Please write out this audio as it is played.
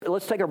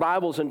let's take our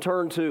Bibles and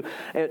turn to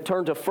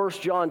 1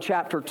 John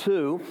chapter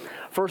 2.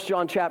 1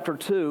 John chapter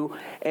 2,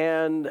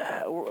 and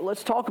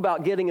let's talk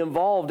about getting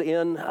involved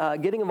in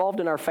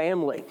our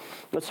family.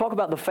 Let's talk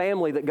about the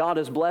family that God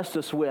has blessed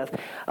us with.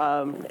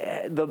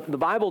 The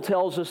Bible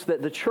tells us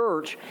that the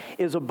church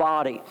is a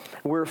body.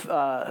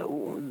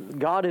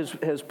 God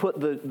has put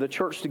the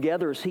church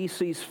together as He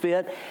sees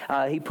fit.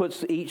 He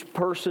puts each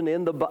person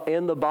in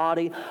the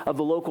body of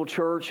the local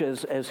church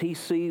as He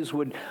sees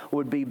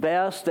would be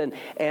best,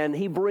 and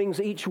He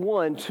brings each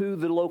one to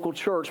the local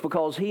church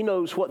because He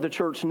knows what the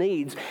church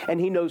needs,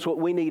 and He knows what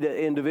we need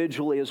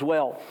individually as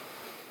well.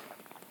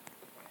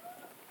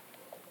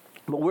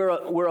 But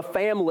we're a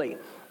family,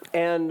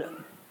 and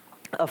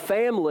a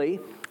family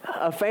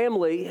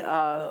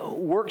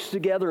works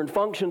together and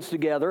functions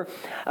together.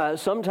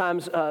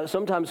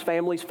 Sometimes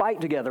families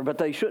fight together, but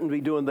they shouldn't be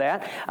doing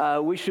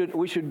that. We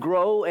should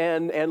grow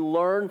and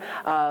learn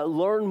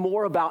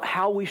more about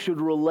how we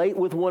should relate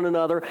with one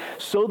another,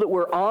 so that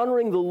we're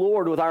honoring the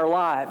Lord with our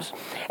lives.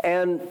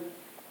 And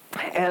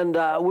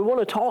we want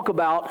to talk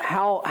about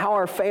how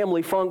our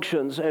family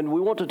functions, and we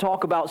want to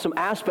talk about some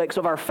aspects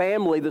of our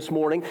family this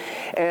morning,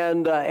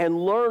 and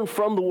learn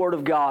from the Word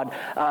of God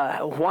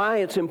why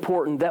it's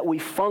important that we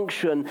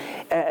function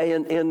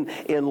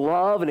in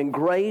love and in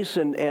grace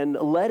and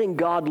letting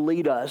God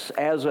lead us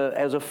as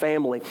a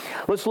family.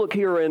 Let's look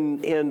here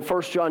in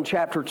 1 John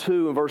chapter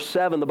 2 and verse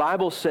 7. The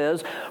Bible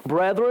says,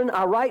 "Brethren,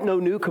 I write no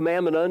new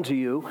commandment unto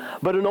you,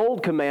 but an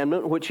old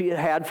commandment which ye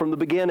had from the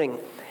beginning.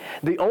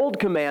 The old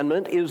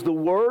commandment is the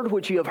word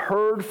which ye have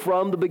heard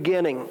from the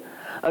beginning.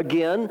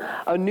 Again,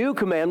 a new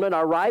commandment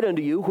I write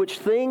unto you, which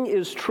thing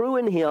is true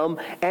in Him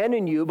and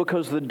in you,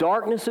 because the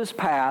darkness is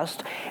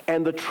past,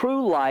 and the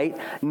true light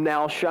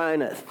now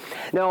shineth."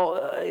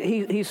 Now,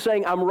 he's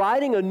saying, I'm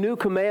writing a new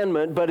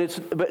commandment, but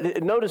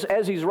notice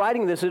as he's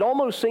writing this, it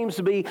almost seems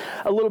to be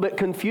a little bit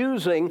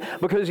confusing,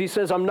 because he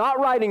says, I'm not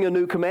writing a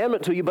new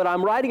commandment to you, but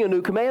I'm writing a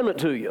new commandment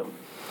to you.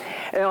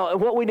 Now,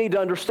 what we need to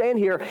understand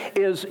here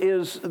is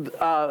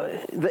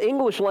the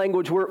English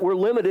language, we're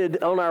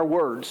limited on our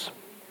words.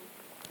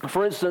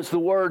 For instance, the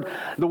word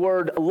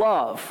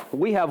love.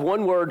 We have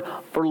one word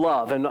for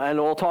love, and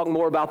we'll talk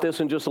more about this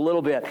in just a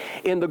little bit.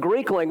 In the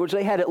Greek language,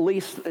 they had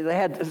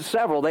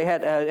several. They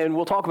had, and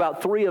we'll talk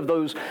about three of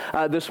those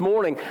this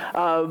morning.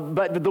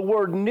 But the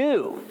word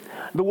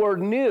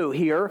new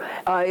here,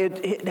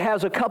 it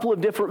has a couple of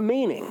different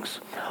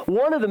meanings.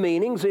 One of the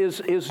meanings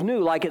is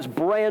new, like it's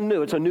brand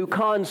new. It's a new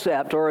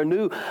concept or a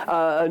new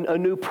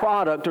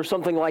product or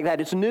something like that.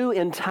 It's new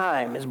in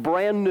time. It's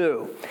brand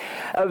new.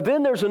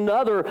 Then there's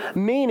another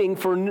meaning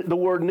for the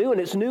word new, and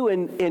it's new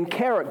in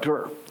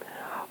character.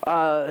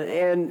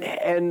 And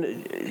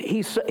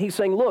he's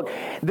saying, look,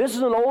 this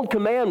is an old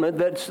commandment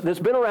that's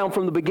been around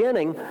from the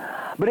beginning,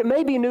 but it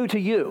may be new to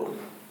you.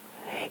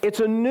 It's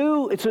a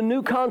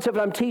new concept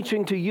I'm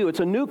teaching to you. It's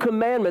a new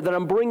commandment that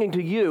I'm bringing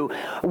to you.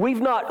 We've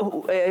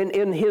not,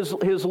 in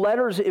his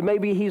letters,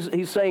 maybe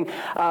he's saying,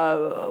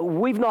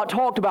 we've not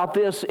talked about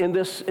this in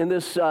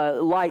this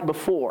light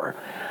before.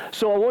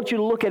 So I want you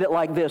to look at it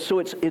like this. So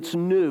it's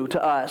new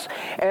to us.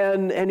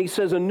 And he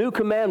says, a new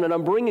commandment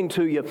I'm bringing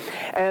to you.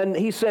 And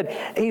he said,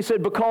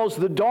 because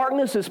the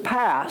darkness is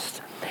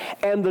past,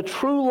 and the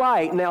true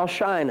light now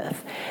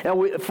shineth.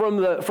 Now,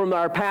 from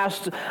our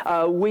past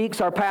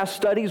weeks, our past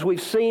studies,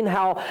 we've seen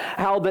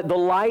how that the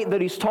light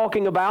that he's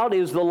talking about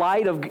is the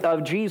light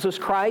of Jesus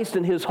Christ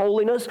and His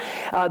holiness,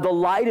 the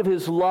light of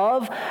His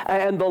love,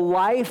 and the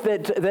life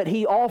that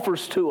He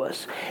offers to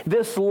us.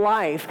 This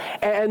life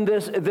and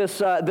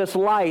this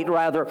light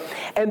rather,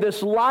 and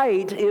this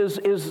light is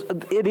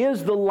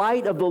the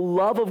light of the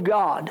love of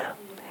God.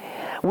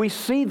 We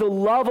see the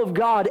love of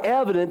God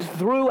evident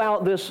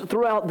throughout this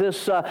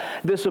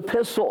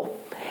epistle.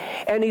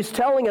 And he's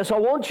telling us, I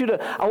want you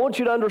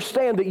to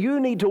understand that you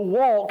need to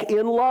walk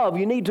in love.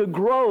 You need to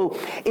grow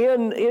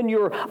in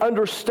your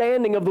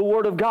understanding of the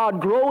Word of God.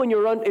 Grow in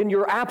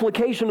your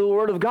application of the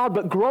Word of God,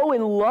 but grow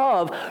in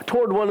love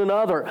toward one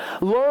another.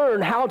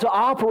 Learn how to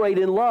operate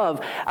in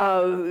love.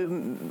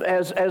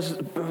 As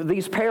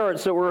these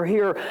parents that were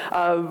here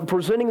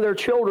presenting their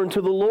children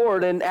to the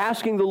Lord and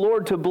asking the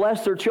Lord to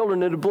bless their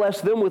children and to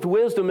bless them with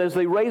wisdom as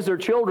they raise their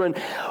children,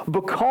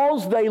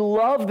 because they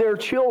love their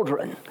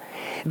children.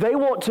 They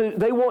want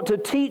to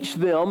teach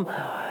them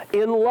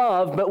in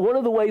love, but one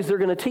of the ways they're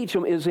going to teach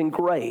them is in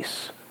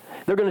grace.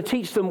 They're going to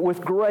teach them with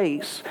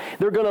grace.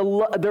 They're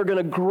going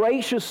to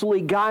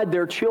graciously guide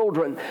their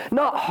children,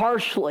 not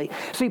harshly.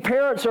 See,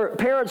 parents are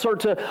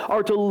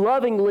to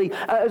lovingly,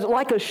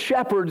 like a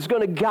shepherd is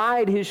going to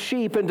guide his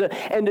sheep and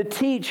to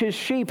teach his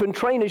sheep and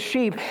train his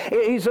sheep.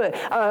 He's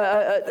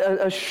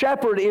a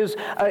shepherd is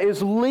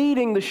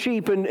leading the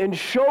sheep and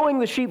showing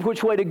the sheep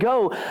which way to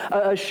go.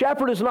 A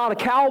shepherd is not a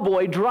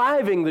cowboy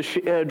driving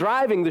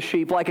the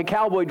sheep like a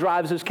cowboy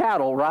drives his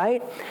cattle,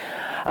 right?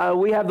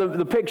 We have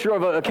the picture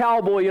of a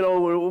cowboy,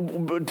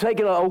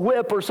 taking a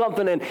whip or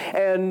something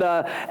and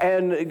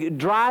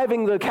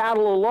driving the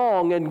cattle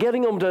along and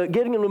getting them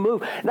to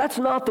move. That's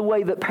not the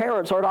way that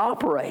parents are to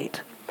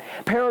operate.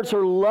 Parents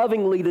are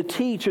lovingly to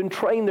teach and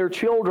train their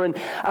children,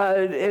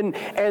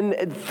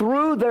 and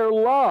through their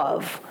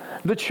love,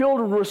 the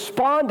children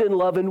respond in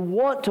love and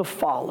want to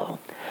follow.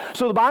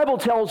 So the Bible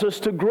tells us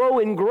to grow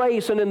in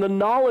grace and in the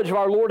knowledge of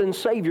our Lord and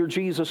Savior,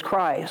 Jesus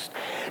Christ.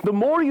 The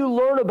more you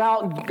learn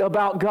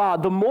about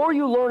God, the more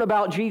you learn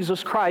about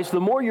Jesus Christ, the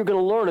more you're going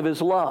to learn of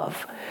His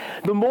love.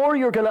 The more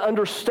you're going to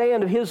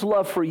understand of His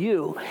love for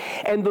you.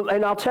 And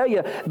I'll tell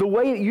you, the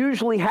way it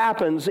usually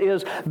happens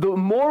is the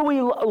more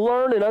we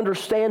learn and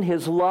understand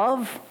His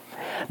love,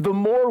 the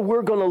more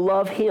we're going to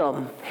love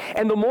Him.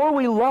 And the more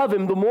we love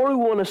Him, the more we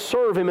want to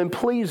serve Him and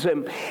please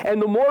Him.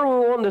 And the more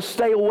we want to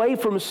stay away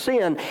from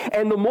sin.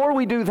 And the more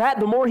we do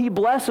that, the more He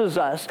blesses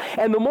us.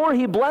 And the more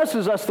He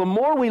blesses us, the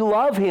more we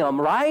love Him,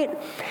 right?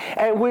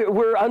 And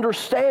we're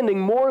understanding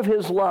more of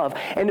His love.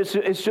 And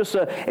it's just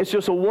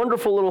a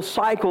wonderful little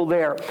cycle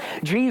there.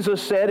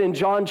 Jesus said in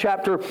John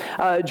chapter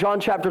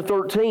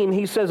 13,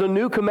 He says, "A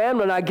new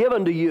commandment I give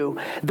unto you,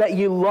 that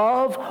ye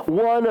love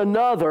one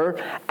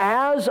another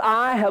as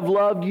I have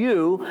loved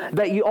you,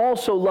 that you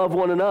also love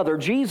one another."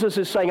 Jesus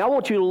is saying, I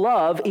want you to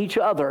love each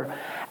other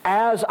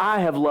as I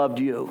have loved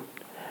you.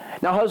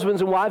 Now,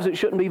 husbands and wives, it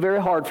shouldn't be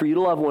very hard for you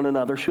to love one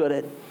another, should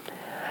it?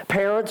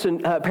 Parents,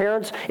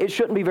 it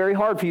shouldn't be very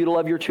hard for you to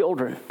love your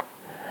children.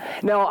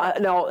 Now,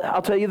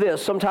 I'll tell you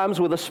this. Sometimes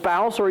with a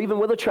spouse or even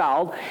with a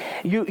child,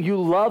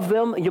 you love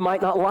them. You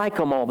might not like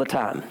them all the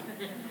time,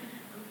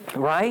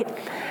 right?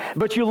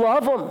 But you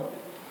love them.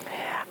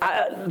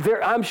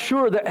 I'm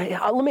sure that,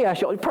 let me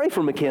ask you, pray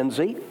for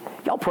Mackenzie.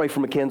 Y'all pray for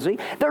Mackenzie.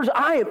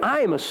 I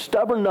am a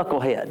stubborn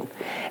knucklehead.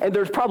 And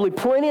there's probably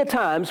plenty of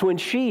times when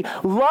she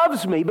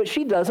loves me, but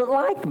she doesn't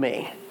like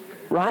me.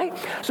 Right?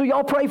 So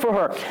y'all pray for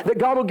her, that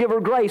God will give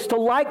her grace to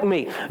like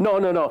me.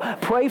 No.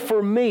 Pray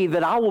for me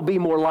that I will be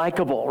more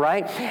likable,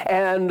 right?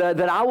 And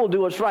that I will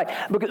do what's right.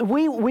 Because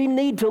we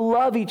need to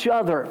love each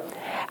other.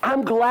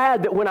 I'm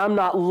glad that when I'm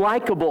not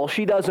likable,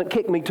 she doesn't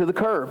kick me to the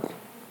curb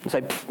and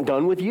say,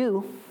 done with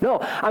you. No,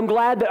 I'm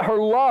glad that her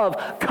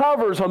love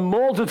covers a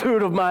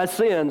multitude of my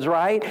sins,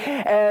 right?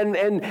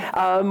 And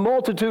a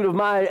multitude of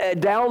my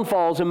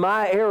downfalls and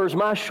my errors,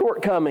 my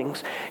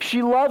shortcomings.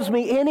 She loves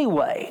me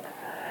anyway.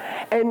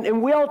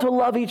 And we ought to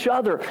love each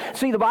other.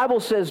 See, the Bible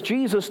says,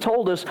 Jesus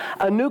told us,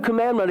 a new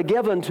commandment I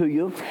give unto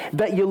you,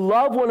 that you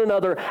love one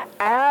another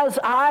as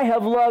I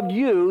have loved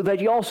you, that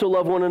you also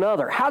love one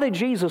another. How did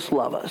Jesus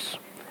love us?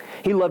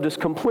 He loved us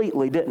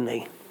completely, didn't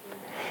He?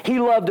 He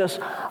loved us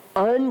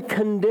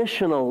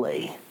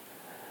unconditionally.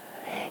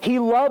 He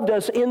loved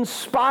us in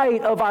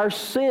spite of our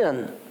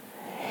sin.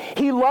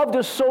 He loved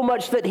us so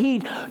much that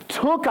He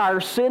took our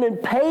sin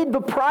and paid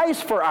the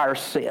price for our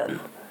sin.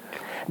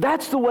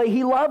 That's the way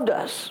He loved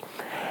us.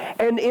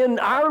 And in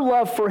our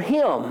love for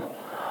Him,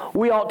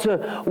 we ought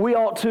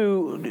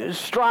to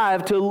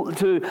strive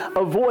to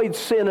avoid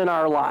sin in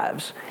our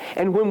lives.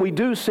 And when we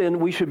do sin,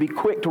 we should be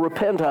quick to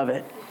repent of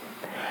it.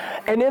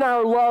 And in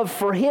our love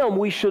for Him,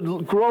 we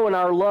should grow in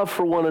our love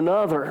for one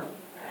another.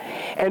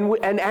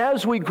 And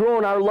as we grow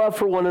in our love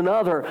for one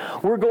another,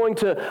 we're going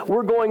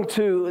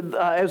to,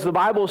 as the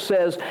Bible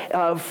says,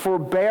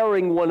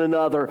 forbearing one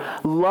another,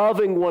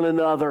 loving one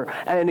another,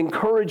 and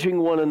encouraging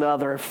one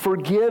another,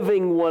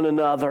 forgiving one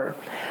another.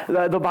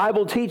 The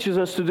Bible teaches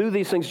us to do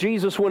these things.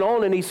 Jesus went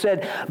on and He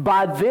said,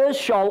 "By this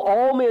shall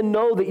all men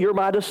know that you're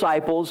my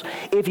disciples,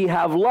 if you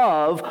have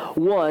love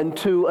one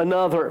to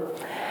another."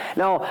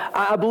 Now,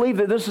 I believe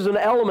that this is an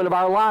element of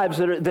our lives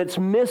that's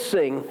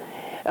missing.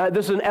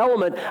 This is an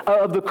element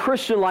of the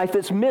Christian life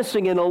that's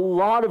missing in a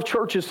lot of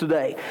churches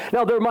today.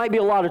 Now, there might be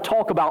a lot of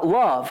talk about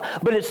love,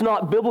 but it's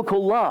not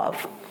biblical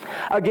love.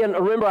 Again,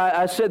 remember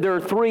I said there are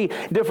three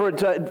different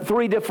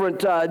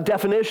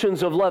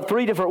definitions of love,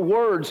 three different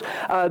words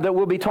that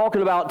we'll be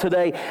talking about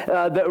today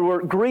that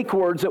were Greek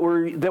words that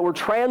were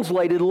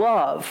translated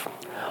love.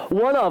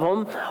 One of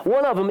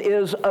them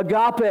is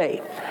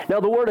agape. Now,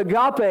 the word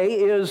agape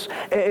is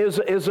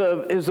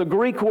a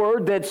Greek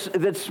word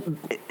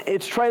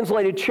it's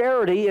translated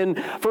charity in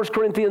 1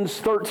 Corinthians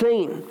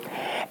 13,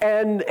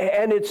 and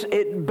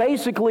it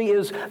basically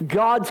is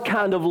God's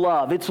kind of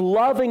love. It's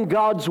loving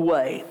God's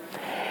way.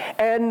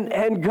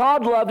 And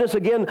God loved us,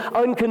 again,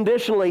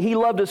 unconditionally. He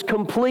loved us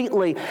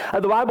completely.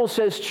 The Bible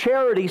says,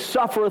 charity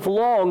suffereth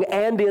long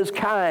and is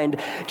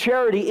kind.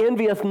 Charity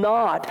envieth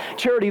not.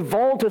 Charity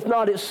vaunteth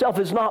not itself,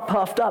 is not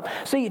puffed up.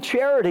 See,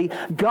 charity,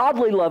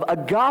 godly love,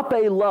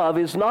 agape love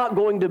is not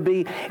going to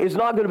be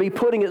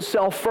putting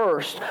itself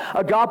first.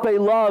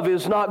 Agape love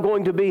is not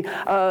going to be,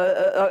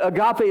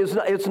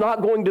 it's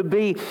not going to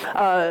be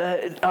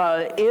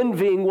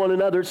envying one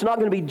another. It's not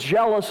going to be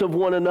jealous of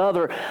one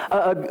another.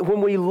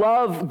 When we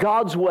love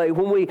God's way,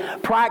 when we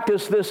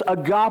practice this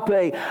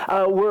agape,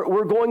 we're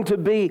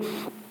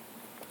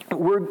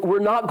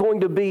not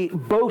going to be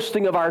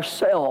boasting of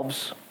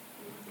ourselves.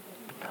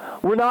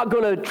 We're not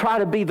going to try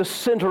to be the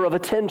center of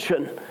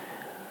attention.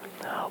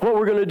 What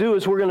we're going to do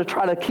is we're going to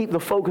try to keep the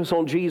focus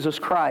on Jesus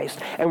Christ,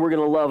 and we're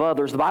going to love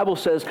others. The Bible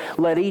says,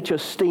 let each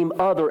esteem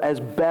other as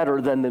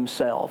better than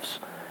themselves.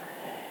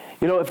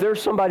 You know, if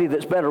there's somebody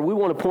that's better, we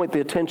want to point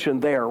the attention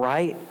there,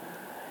 right?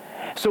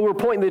 So we're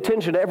pointing the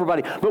attention to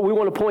everybody, but we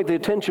want to point the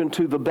attention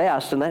to the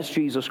best, and that's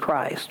Jesus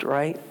Christ,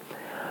 right?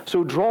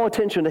 So draw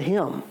attention to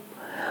Him.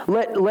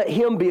 Let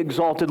Him be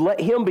exalted. Let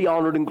Him be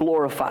honored and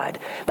glorified.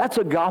 That's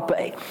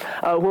agape,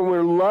 when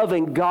we're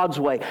loving God's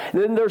way.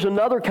 Then there's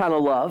another kind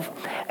of love,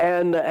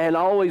 and I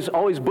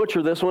always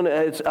butcher this one.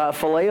 It's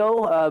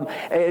phileo.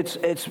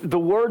 It's the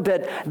word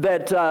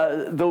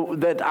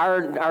that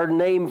our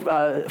name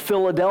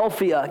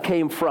Philadelphia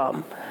came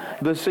from,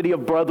 the city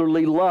of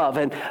brotherly love.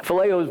 And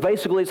phileo is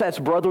basically that's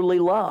brotherly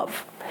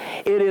love.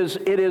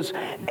 It's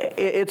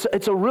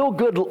a real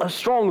good, a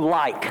strong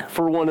like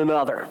for one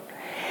another.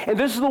 And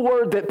this is the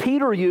word that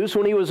Peter used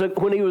when he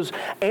was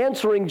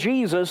answering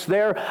Jesus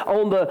there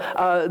on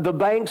the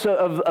banks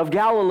of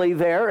Galilee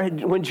there.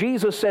 When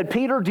Jesus said,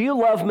 "Peter, do you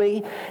love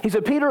me?" He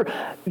said, "Peter,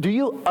 do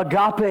you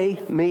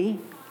agape me?"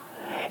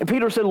 And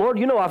Peter said, "Lord,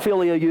 you know I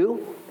phileo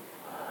you."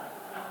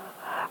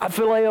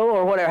 Phileo,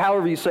 or whatever,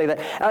 however you say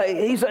that.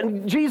 He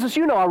said, "Jesus,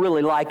 you know I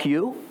really like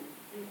you."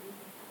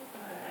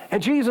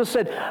 And Jesus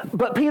said,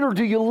 "But Peter,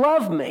 do you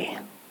love me?"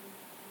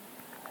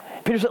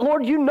 Peter said,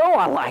 "Lord, you know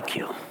I like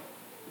you.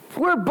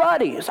 We're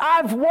buddies.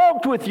 I've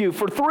walked with you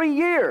for 3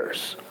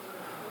 years."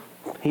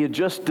 He had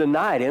just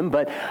denied him,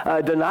 but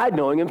denied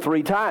knowing him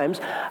 3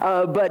 times.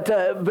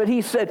 But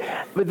he said,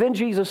 but then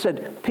Jesus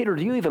said, "Peter,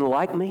 do you even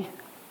like me?"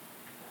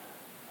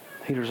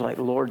 Peter's like,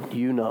 "Lord,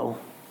 you know."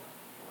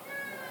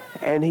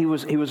 And he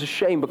was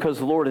ashamed because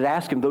the Lord had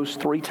asked him those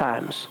 3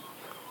 times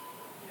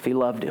if he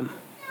loved him.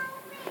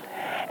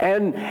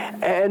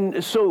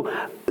 And so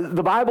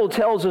the Bible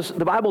tells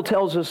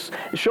us,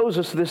 shows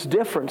us this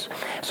difference.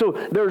 So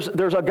there's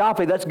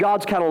agape, that's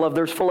God's kind of love.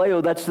 There's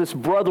phileo, that's this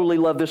brotherly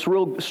love, this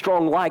real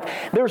strong like.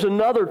 There's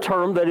another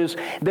term that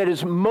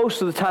is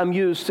most of the time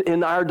used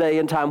in our day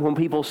and time when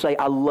people say,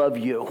 "I love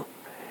you."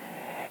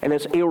 And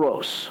it's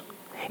eros.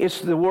 It's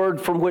the word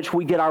from which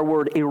we get our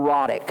word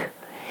erotic.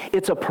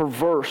 It's a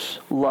perverse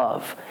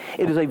love.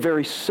 It is a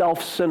very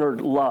self-centered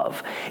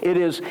love. It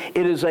is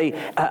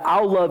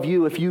I'll love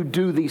you if you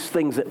do these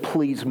things that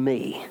please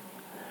me.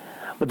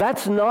 But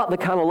that's not the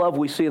kind of love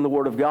we see in the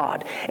Word of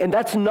God. And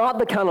that's not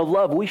the kind of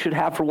love we should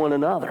have for one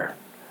another.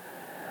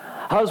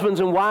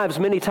 Husbands and wives,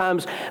 many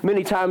times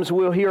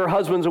we'll hear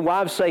husbands and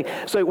wives say,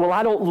 "Well,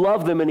 I don't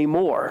love them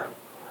anymore."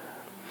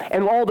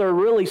 And all they're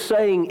really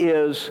saying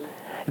is,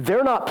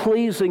 they're not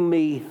pleasing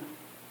me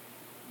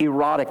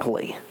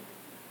erotically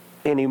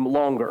any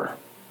longer,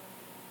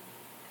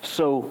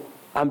 so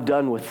I'm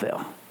done with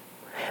them.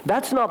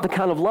 That's not the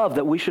kind of love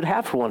that we should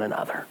have for one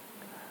another.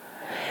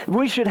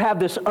 We should have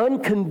this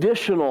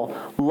unconditional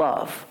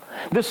love.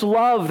 This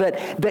love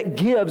that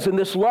gives, and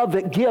this love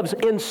that gives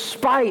in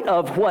spite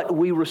of what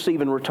we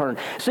receive in return.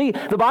 See,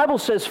 the Bible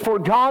says, "For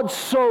God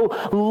so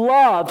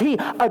loved," He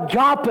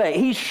agape,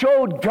 He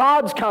showed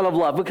God's kind of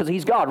love, because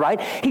He's God, right?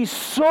 He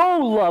so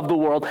loved the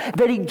world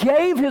that He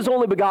gave His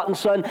only begotten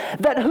Son,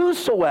 that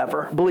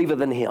whosoever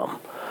believeth in Him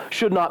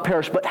should not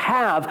perish, but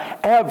have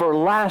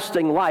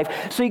everlasting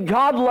life. See,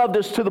 God loved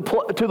us to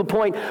the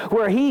point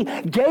where He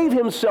gave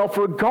Himself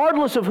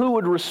regardless of who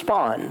would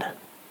respond.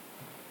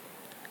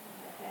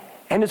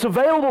 And it's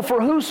available for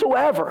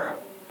whosoever.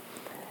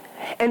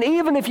 And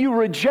even if you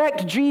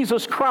reject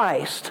Jesus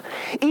Christ,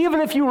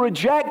 even if you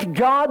reject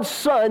God's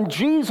Son,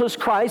 Jesus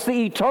Christ,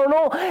 the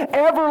eternal,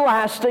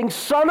 everlasting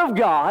Son of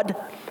God,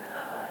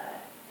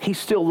 He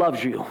still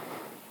loves you.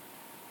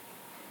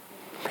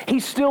 He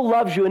still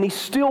loves you, and He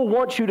still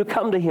wants you to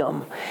come to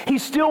Him. He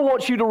still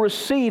wants you to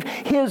receive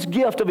His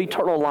gift of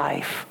eternal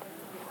life.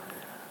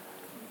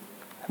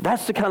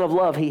 That's the kind of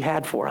love He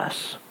had for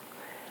us.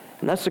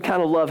 And that's the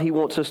kind of love He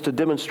wants us to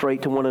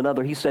demonstrate to one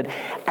another. He said,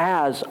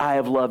 "As I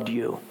have loved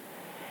you."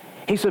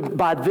 He said,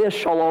 "By this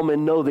shall all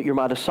men know that you're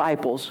my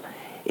disciples,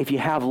 if you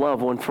have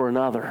love one for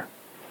another."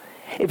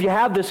 If you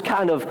have this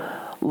kind of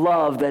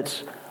love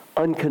that's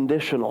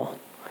unconditional,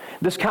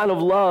 this kind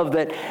of love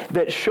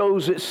that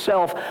shows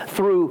itself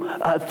through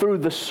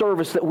the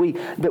service that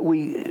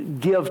we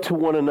give to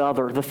one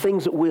another, the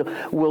things that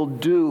we'll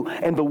do,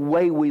 and the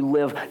way we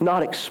live,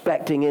 not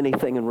expecting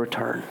anything in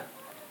return.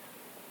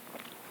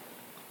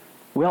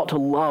 We ought to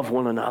love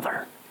one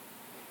another.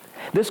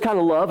 This kind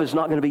of love is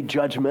not going to be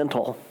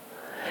judgmental.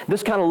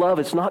 This kind of love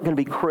is not going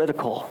to be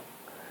critical.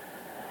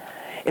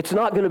 It's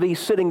not going to be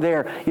sitting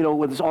there,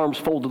 with his arms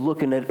folded,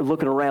 looking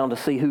around to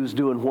see who's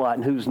doing what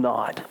and who's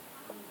not.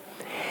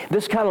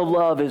 This kind of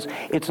love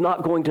it's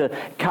not going to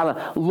kind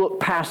of look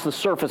past the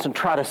surface and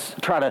try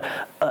to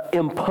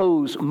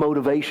impose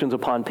motivations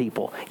upon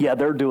people. Yeah,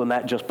 they're doing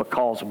that just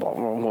because,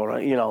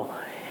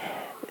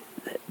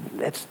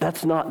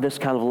 That's not this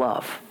kind of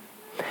love.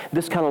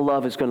 This kind of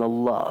love is going to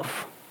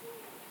love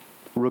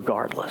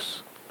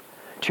regardless.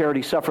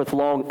 Charity suffereth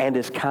long and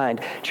is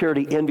kind.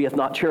 Charity envieth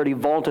not. Charity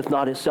vaunteth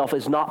not itself,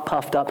 is not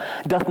puffed up,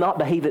 doth not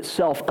behave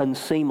itself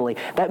unseemly.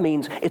 That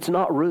means it's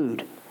not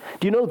rude.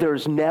 Do you know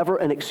there's never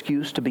an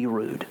excuse to be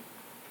rude?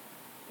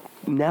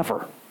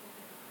 Never.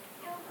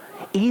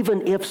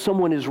 Even if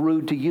someone is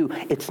rude to you,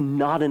 it's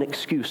not an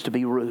excuse to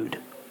be rude.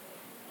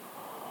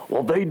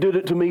 Well, they did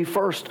it to me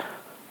first.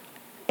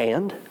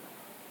 And?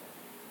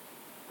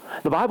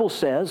 The Bible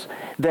says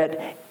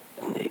that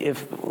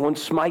if one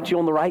smites you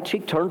on the right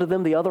cheek, turn to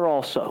them the other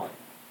also.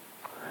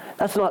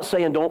 That's not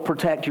saying don't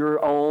protect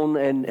your own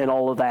and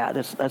all of that.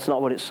 That's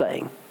not what it's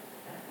saying.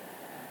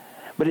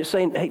 But it's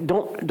saying, hey,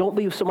 don't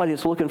be somebody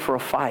that's looking for a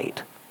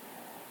fight.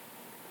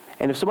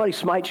 And if somebody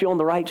smites you on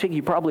the right cheek,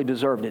 you probably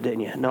deserved it, didn't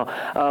you? No.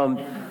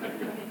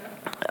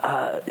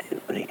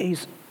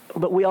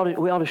 But we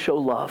ought to show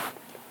love.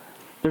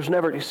 There's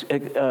never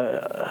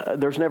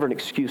an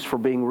excuse for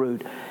being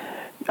rude.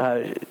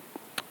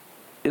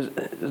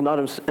 Is not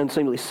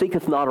unseemly,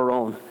 seeketh not her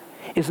own,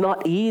 is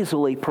not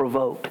easily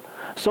provoked.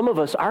 Some of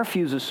us, our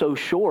fuse is so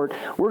short,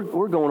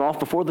 we're going off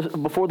before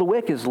the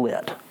wick is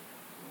lit.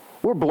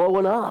 We're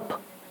blowing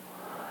up.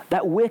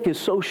 That wick is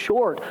so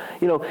short.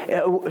 You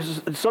know,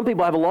 some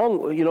people have a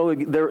long, you know,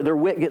 their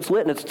wick gets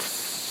lit and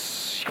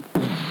it's,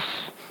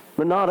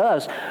 but not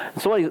us.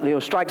 Somebody,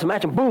 strikes a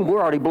match and boom,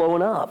 we're already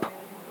blowing up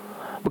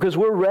because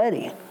we're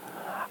ready.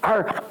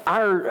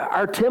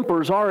 Our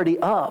temper's already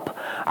up.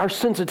 Our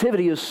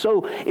sensitivity is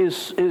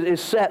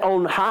set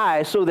on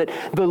high so that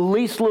the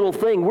least little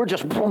thing, we're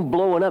just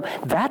blowing up.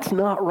 That's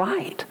not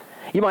right.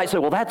 You might say,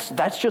 well,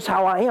 that's just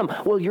how I am.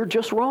 Well, you're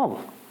just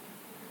wrong.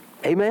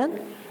 Amen?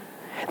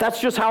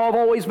 That's just how I've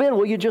always been.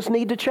 Well, you just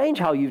need to change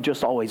how you've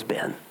just always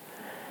been.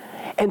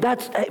 And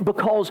that's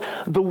because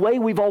the way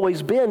we've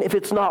always been, if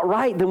it's not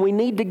right, then we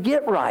need to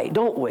get right,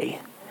 don't we?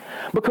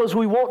 Because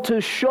we want to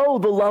show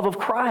the love of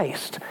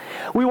Christ.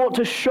 We want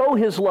to show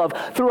His love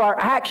through our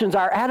actions,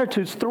 our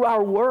attitudes, through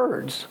our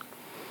words.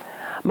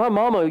 My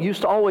mama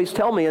used to always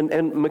tell me,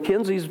 and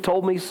Mackenzie's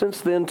told me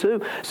since then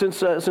too,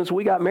 since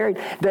we got married,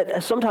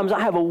 that sometimes I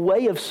have a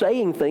way of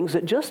saying things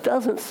that just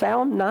doesn't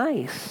sound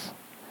nice.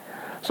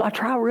 So I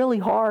try really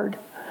hard.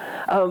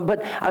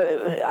 But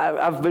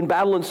I've been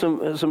battling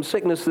some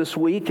sickness this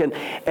week, and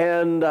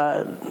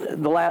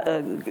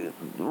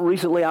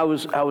recently I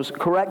was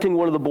correcting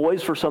one of the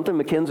boys for something.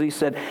 Mackenzie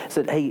said,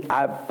 "Hey,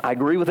 I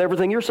agree with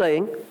everything you're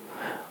saying,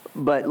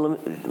 but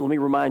let me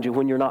remind you,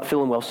 when you're not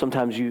feeling well,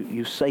 sometimes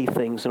you say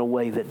things in a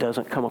way that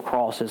doesn't come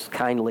across as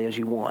kindly as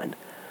you want."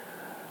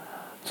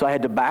 So I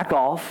had to back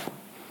off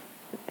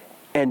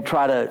and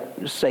try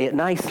to say it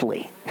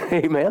nicely.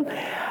 Amen.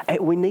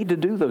 We need to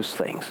do those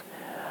things.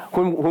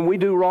 When we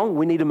do wrong,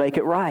 we need to make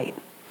it right.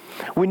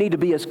 We need to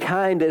be as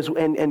kind as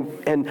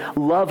and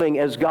loving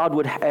as God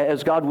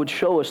would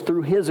show us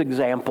through His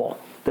example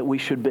that we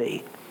should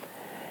be.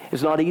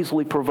 Is not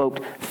easily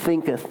provoked,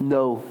 thinketh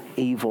no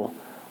evil.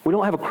 We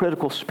don't have a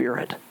critical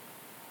spirit.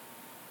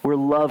 We're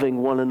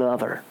loving one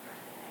another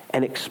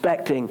and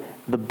expecting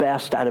the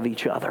best out of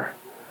each other.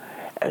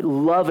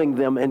 Loving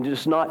them and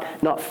just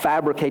not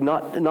fabricating,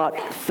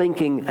 not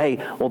thinking, hey,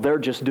 well, they're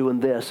just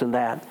doing this and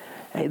that.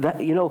 Hey,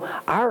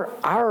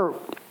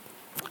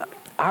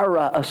 our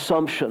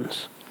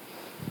assumptions,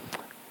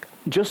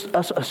 just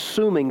us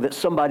assuming that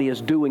somebody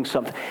is doing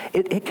something,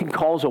 it can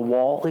cause a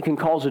wall. It can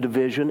cause a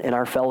division in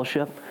our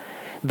fellowship.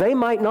 They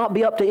might not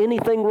be up to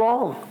anything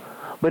wrong,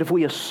 but if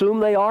we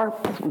assume they are,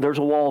 there's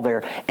a wall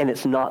there, and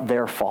it's not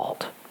their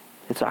fault.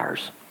 It's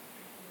ours,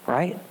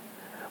 right?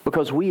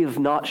 Because we have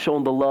not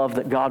shown the love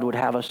that God would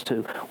have us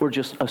to. We're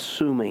just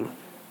assuming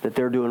that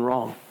they're doing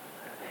wrong.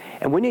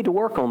 And we need to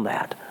work on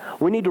that.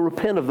 We need to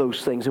repent of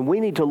those things, and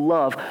we need to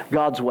love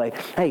God's way.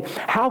 Hey,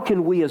 how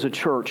can we as a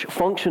church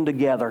function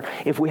together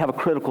if we have a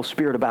critical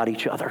spirit about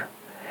each other?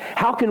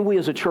 How can we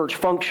as a church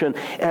function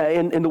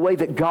in the way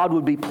that God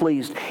would be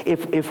pleased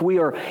if we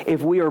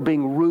are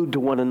being rude to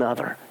one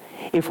another?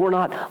 If we're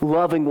not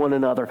loving one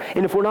another,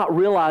 and if we're not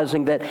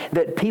realizing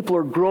that people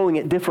are growing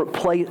at different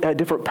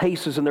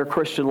paces in their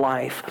Christian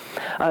life.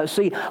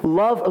 See,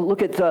 love.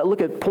 Look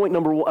at point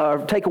number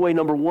takeaway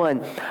number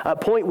one.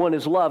 Point one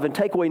is love, and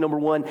takeaway number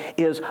one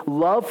is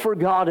love for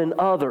God and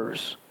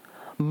others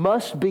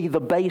must be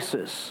the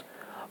basis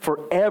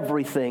for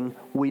everything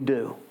we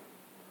do.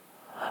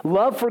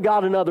 Love for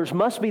God and others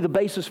must be the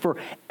basis for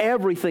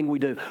everything we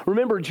do.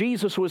 Remember,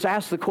 Jesus was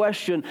asked the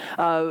question,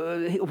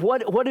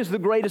 what is the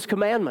greatest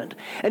commandment?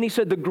 And He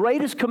said, the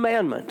greatest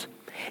commandment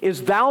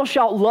is thou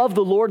shalt love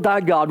the Lord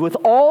thy God with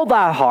all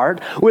thy heart,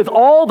 with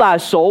all thy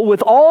soul,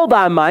 with all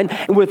thy mind,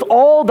 and with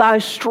all thy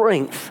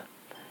strength.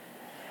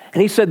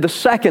 And He said, the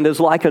second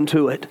is like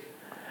unto it.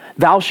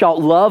 Thou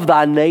shalt love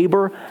thy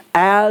neighbor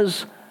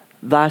as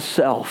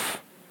thyself.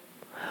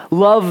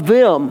 Love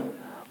them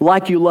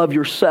like you love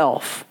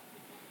yourself.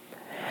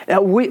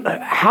 Now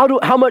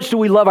how much do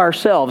we love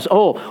ourselves?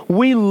 Oh,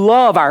 we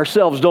love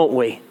ourselves, don't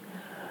we?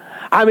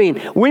 I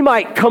mean, we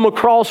might come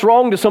across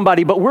wrong to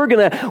somebody, but we're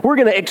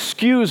gonna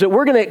excuse it.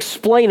 We're gonna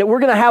explain it. We're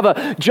gonna have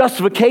a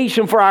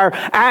justification for our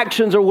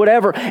actions or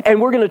whatever, and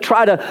we're gonna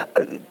try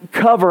to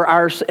cover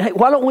our. Hey,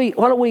 why don't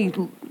we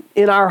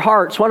in our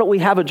hearts? Why don't we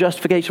have a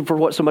justification for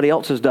what somebody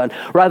else has done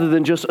rather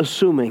than just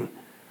assuming?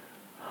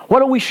 Why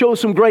don't we show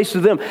some grace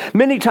to them?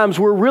 Many times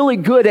we're really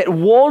good at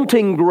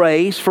wanting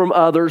grace from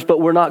others,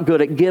 but we're not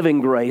good at giving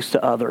grace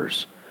to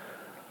others.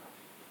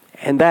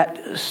 And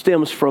that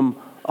stems from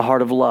a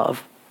heart of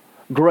love.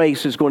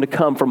 Grace is going to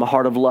come from a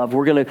heart of love.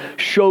 We're going to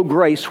show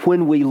grace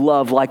when we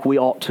love like we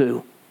ought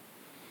to.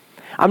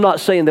 I'm not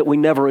saying that we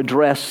never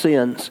address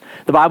sins.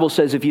 The Bible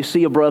says if you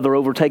see a brother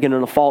overtaken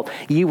in a fault,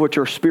 ye which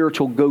are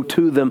spiritual go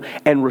to them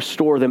and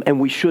restore them. And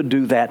we should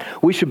do that.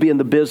 We should be in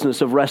the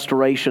business of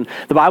restoration.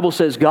 The Bible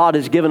says God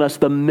has given us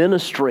the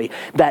ministry,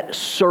 that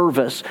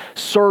service,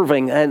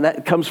 serving, and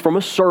that comes from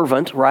a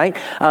servant, right?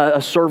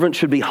 A servant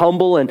should be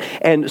humble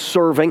and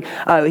serving.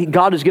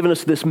 God has given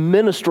us this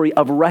ministry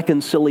of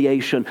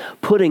reconciliation,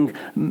 putting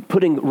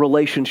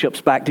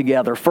relationships back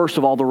together. First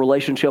of all, the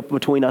relationship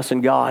between us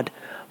and God,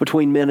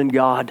 between men and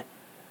God.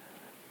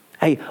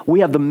 Hey,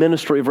 we have the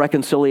ministry of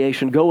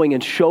reconciliation, going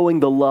and showing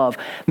the love.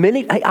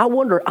 I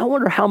wonder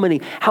how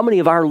many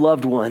of our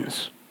loved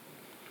ones,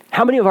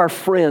 how many of our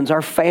friends,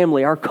 our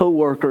family, our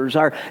coworkers,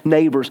 our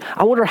neighbors,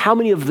 I wonder how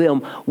many of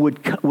them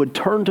would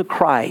turn to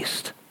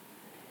Christ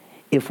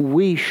if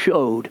we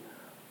showed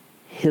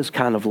His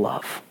kind of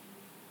love.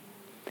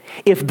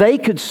 If they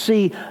could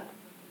see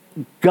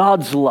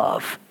God's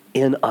love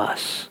in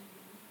us,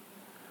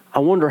 I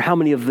wonder how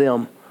many of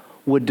them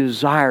would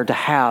desire to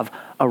have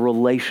a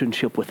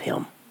relationship with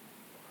Him.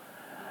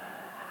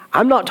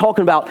 I'm not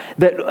talking about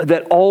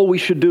that all we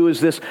should do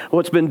is this,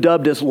 what's been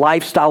dubbed as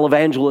lifestyle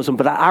evangelism,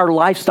 but our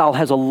lifestyle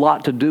has a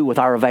lot to do with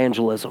our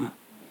evangelism.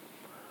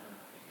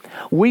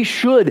 We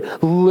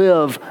should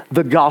live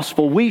the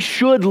gospel. We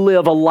should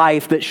live a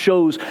life that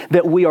shows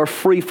that we are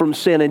free from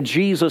sin and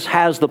Jesus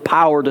has the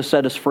power to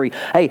set us free.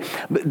 Hey,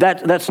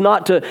 that's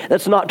not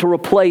to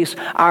replace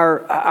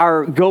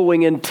our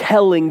going and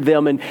telling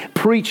them and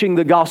preaching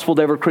the gospel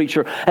to every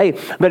creature. Hey,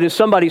 but as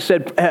somebody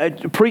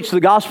said, preach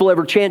the gospel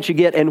every chance you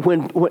get, and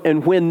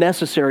when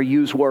necessary,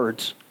 use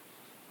words.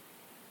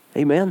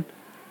 Amen.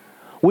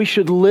 We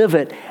should live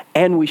it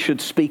and we should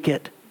speak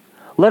it.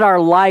 Let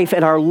our life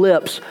and our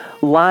lips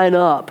line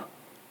up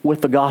with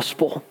the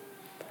gospel.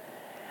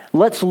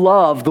 Let's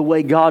love the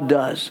way God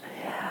does.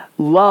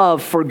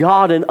 Love for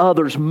God and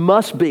others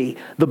must be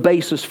the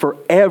basis for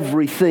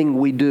everything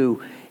we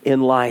do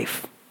in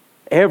life.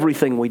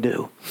 Everything we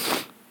do.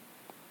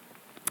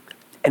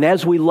 And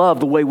as we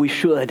love the way we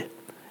should,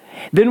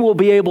 then we'll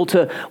be able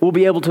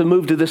to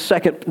move to this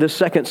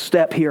second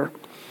step here.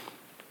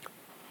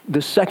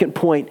 The second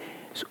point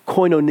is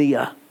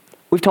koinonia.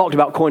 We've talked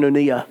about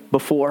koinonia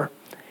before.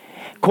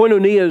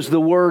 Koinonia is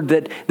the word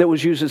that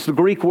was used. It's the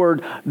Greek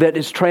word that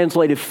is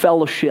translated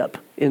fellowship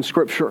in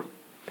Scripture.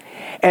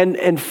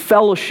 And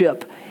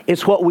fellowship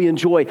is what we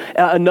enjoy.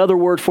 Another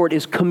word for it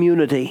is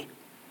community.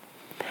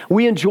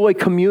 We enjoy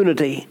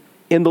community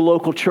in the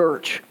local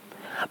church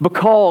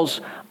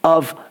because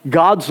of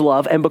God's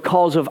love and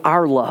because of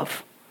our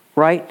love,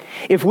 right?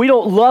 If we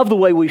don't love the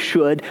way we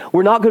should,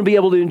 we're not going to be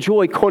able to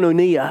enjoy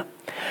koinonia.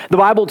 The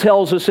Bible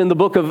tells us in the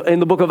book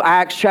of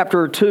Acts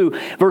chapter 2,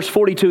 verse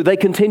 42, they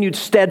continued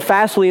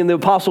steadfastly in the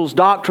apostles'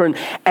 doctrine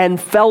and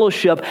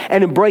fellowship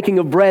and in breaking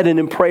of bread and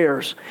in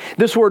prayers.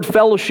 This word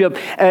fellowship,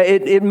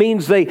 it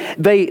means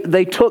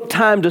they took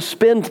time to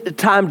spend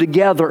time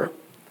together.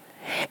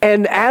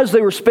 And as they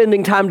were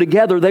spending time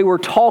together, they were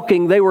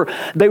talking, they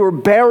were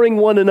bearing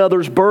one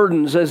another's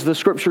burdens, as the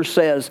Scripture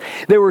says.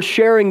 They were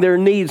sharing their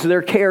needs,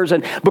 their cares,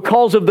 and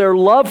because of their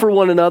love for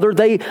one another,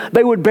 they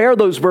would bear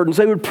those burdens.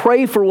 They would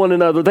pray for one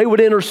another. They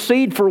would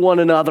intercede for one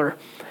another.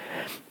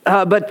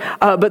 But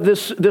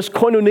this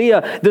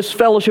koinonia, this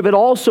fellowship, it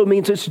also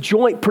means it's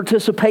joint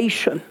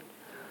participation.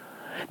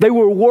 They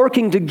were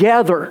working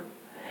together.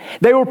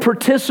 They were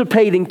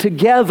participating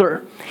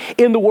together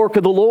in the work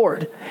of the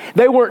Lord.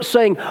 They weren't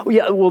saying,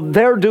 "Yeah, well,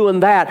 they're doing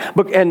that,"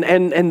 but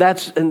and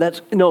that's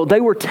no.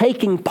 They were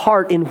taking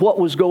part in what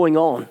was going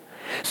on.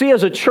 See,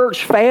 as a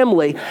church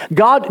family,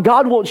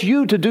 God wants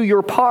you to do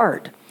your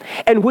part.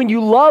 And when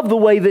you love the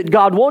way that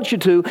God wants you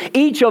to,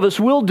 each of us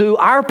will do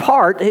our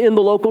part in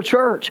the local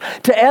church,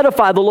 to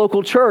edify the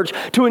local church,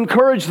 to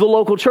encourage the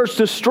local church,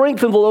 to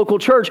strengthen the local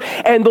church.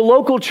 And the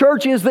local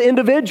church is the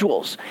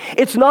individuals.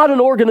 It's not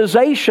an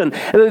organization.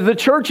 The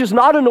church is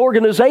not an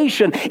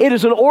organization. It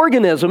is an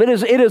organism. It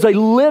is a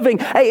living,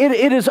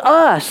 it is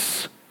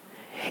us.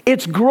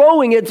 It's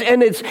growing,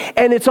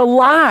 it's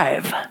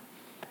alive.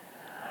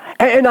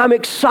 And I'm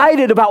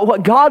excited about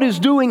what God is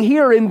doing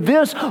here in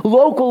this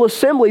local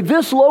assembly,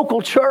 this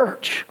local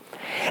church,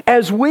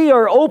 as we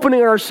are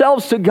opening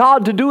ourselves to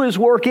God to do His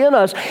work in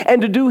us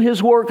and to do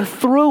His work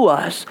through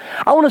us.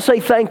 I want to say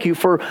thank you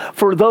for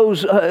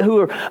those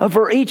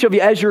for each of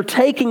you as you're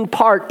taking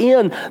part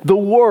in the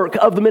work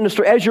of the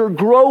ministry, as you're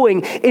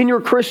growing in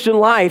your Christian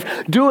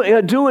life,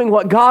 doing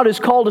what God has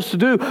called us to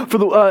do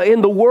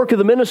in the work of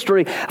the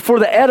ministry for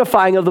the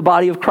edifying of the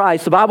body of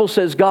Christ. The Bible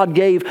says God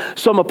gave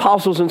some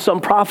apostles and some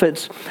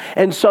prophets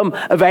and some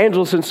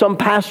evangelists and some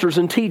pastors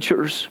and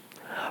teachers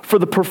for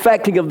the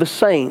perfecting of the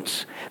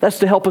saints. That's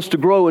to help us to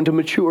grow and to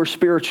mature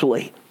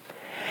spiritually.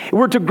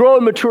 We're to grow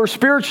and mature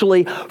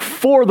spiritually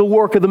for the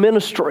work of the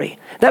ministry.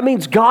 That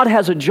means God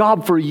has a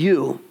job for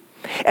you.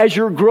 As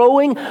you're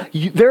growing,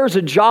 there's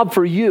a job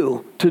for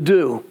you to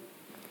do.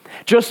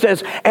 Just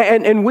as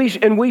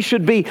we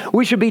should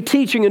be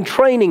teaching and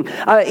training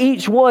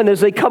each one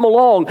as they come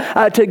along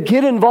to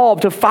get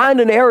involved, to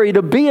find an area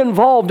to be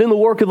involved in the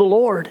work of the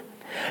Lord.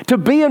 to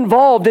be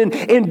involved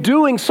in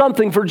doing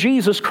something for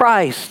Jesus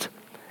Christ.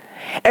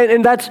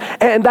 And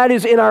that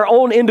is in our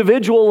own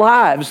individual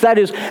lives. That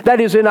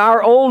is in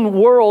our own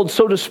world,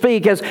 so to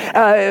speak. As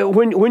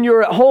when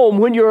you're at home,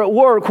 when you're at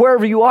work,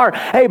 wherever you are.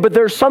 Hey, but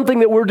there's something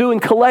that we're doing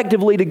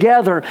collectively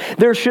together.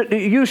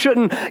 You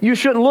shouldn't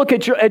look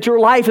at your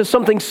life as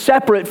something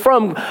separate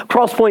from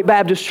Crosspoint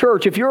Baptist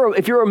Church. If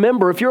you're a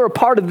member, if you're a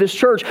part of this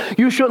church,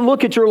 you shouldn't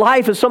look at your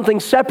life as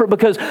something separate,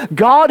 because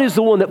God is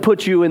the one that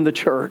put you in the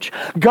church.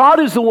 God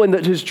is the one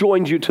that has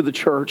joined you to the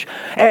church,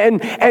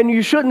 and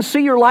you shouldn't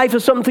see your life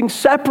as something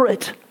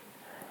separate.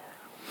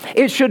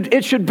 It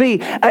should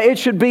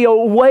be a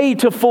way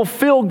to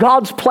fulfill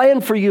God's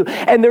plan for you,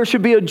 and there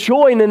should be a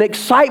joy and an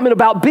excitement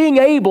about being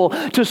able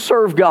to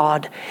serve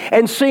God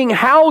and seeing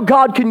how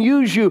God can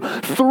use you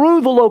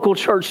through the local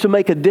church to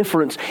make a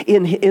difference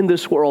in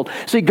this world.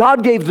 See,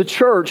 God gave the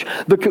church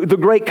the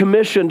Great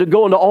Commission to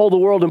go into all the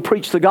world and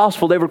preach the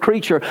gospel to every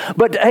creature.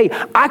 But hey,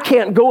 I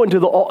can't go into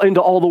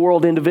all the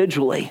world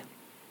individually.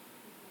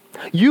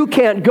 You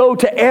can't go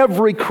to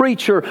every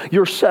creature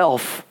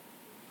yourself.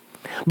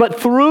 But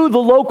through the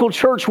local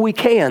church we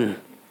can.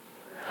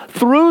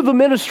 Through the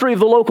ministry of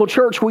the local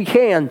church we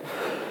can.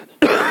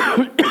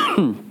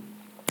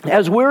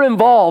 As we're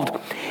involved,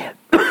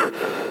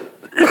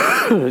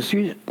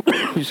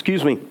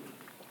 excuse me.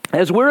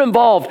 As we're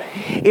involved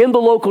in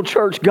the local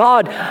church,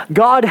 God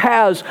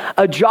has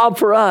a job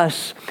for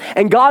us.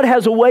 And God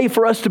has a way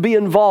for us to be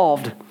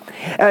involved.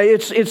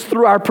 It's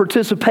through our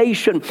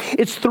participation.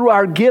 It's through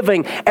our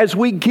giving. As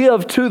we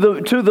give to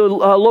the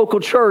local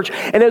church,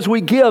 and as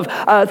we give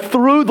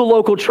through the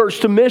local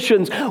church to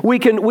missions, we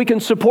can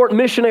support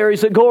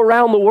missionaries that go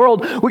around the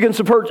world. We can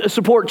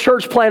support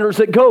church planters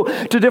that go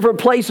to different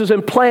places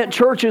and plant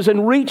churches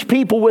and reach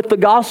people with the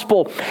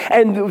gospel.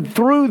 And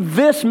through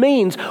this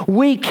means,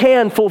 we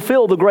can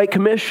fulfill the Great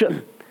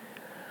Commission.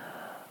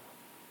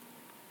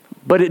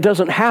 But it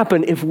doesn't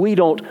happen if we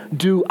don't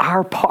do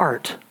our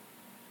part.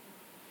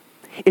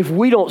 If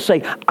we don't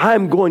say,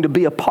 I'm going to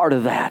be a part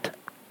of that.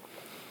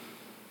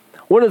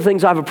 One of the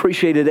things I've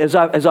appreciated as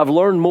I've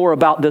learned more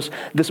about this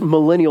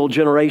millennial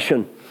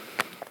generation.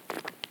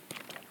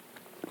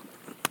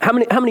 How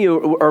many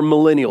are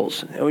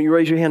millennials? When you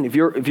raise your hand, if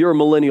you're a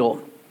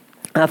millennial,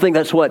 I think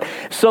that's what,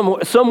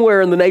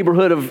 somewhere in the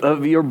neighborhood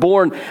of you're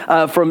born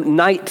from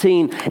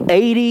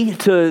 1980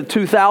 to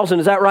 2000,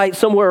 is that right?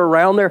 Somewhere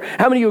around there.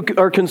 How many of you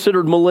are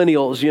considered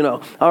millennials, you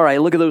know? All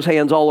right, look at those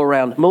hands all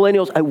around.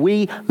 Millennials,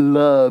 we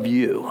love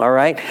you, all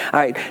right? All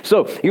right,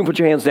 so you can put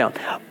your hands down.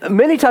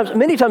 Many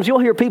times you'll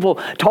hear people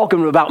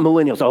talking about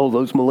millennials. Oh,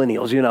 those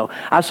millennials, you know.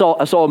 I saw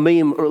a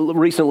meme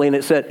recently, and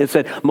it said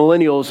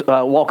millennials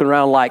walking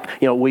around like,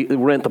 you know, we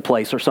rent the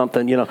place or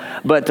something, you know.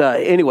 But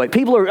anyway,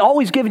 people are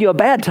always giving you a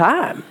bad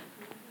time.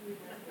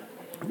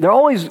 They're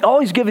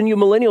always giving you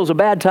millennials a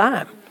bad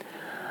time.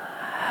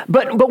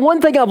 But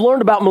one thing I've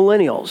learned about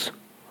millennials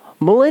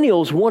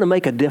want to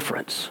make a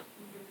difference.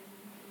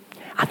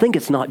 I think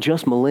it's not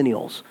just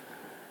millennials,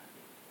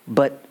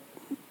 but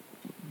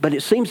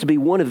it seems to be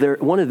one of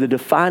the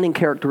defining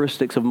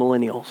characteristics of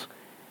millennials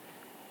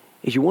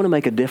is you want to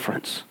make a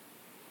difference.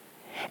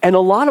 And a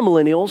lot of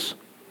millennials,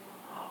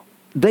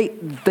 they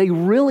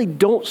really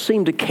don't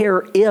seem to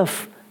care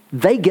if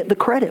they get the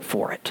credit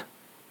for it.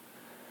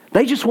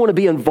 They just want to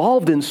be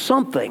involved in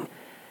something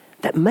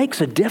that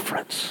makes a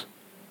difference.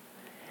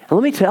 And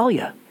let me tell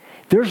you,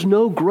 there's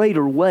no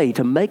greater way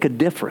to make a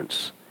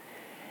difference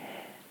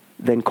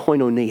than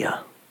koinonia.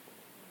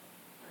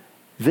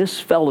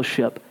 This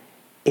fellowship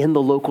in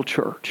the local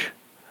church,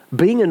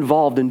 being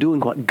involved in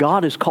doing what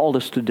God has called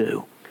us to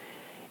do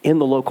in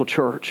the local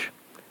church.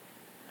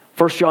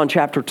 1 John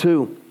chapter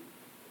 2,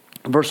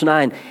 verse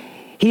 9,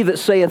 he that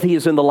saith he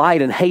is in the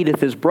light and hateth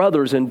his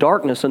brother is in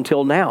darkness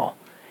until now.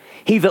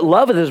 He that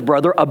loveth his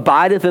brother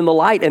abideth in the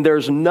light, and there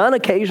is none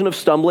occasion of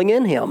stumbling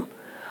in him.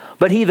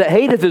 But he that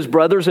hateth his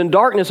brother is in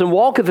darkness and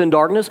walketh in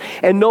darkness,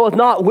 and knoweth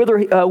not whither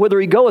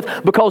he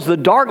goeth, because the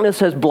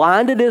darkness has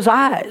blinded his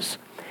eyes.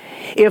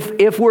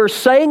 If we're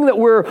saying that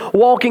we're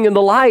walking in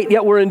the light,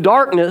 yet we're in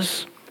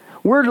darkness,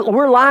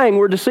 we're lying,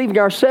 we're deceiving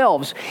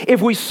ourselves.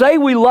 If we say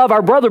we love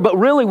our brother, but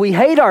really we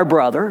hate our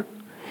brother,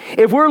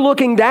 if we're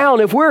looking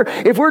down, if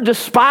we're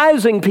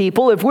despising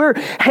people, if we're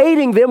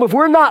hating them, if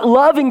we're not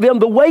loving them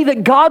the way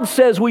that God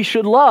says we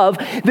should love,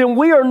 then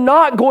we are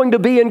not going to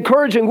be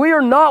encouraging. We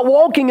are not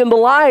walking in the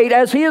light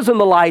as He is in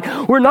the light.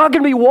 We're not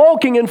going to be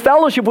walking in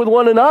fellowship with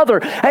one another.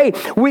 Hey,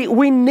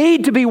 we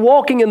need to be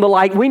walking in the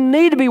light. We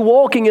need to be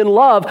walking in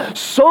love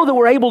so that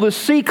we're able to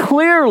see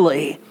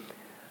clearly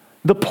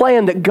the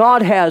plan that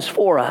God has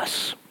for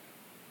us.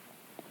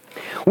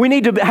 We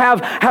need to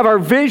have our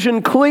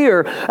vision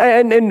clear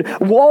and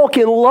walk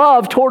in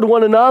love toward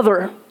one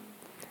another.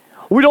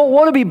 We don't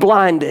want to be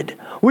blinded.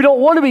 We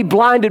don't want to be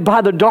blinded by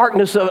the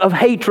darkness of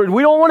hatred.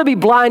 We don't want to be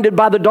blinded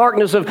by the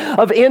darkness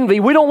of envy.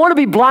 We don't want to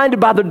be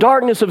blinded by the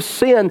darkness of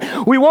sin.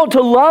 We want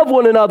to love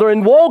one another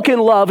and walk in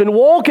love and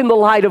walk in the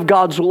light of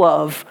God's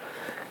love.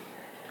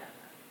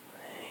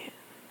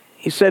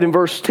 He said in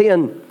verse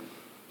 10,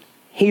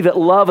 he that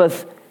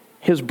loveth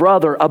his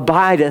brother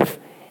abideth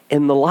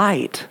in the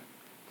light,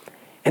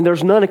 and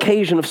there's none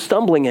occasion of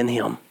stumbling in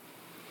him.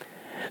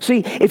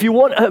 See, if you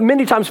want,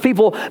 many times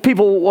people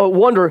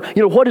wonder,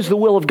 what is the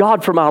will of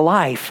God for my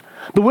life?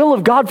 The will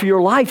of God for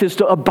your life is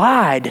to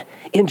abide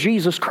in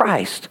Jesus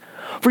Christ,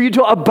 for you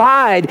to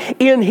abide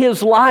in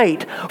His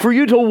light, for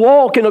you to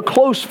walk in a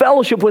close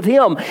fellowship with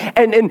Him.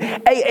 And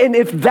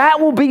if that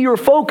will be your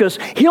focus,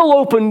 He'll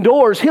open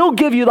doors. He'll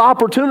give you the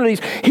opportunities.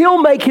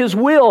 He'll make His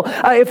will.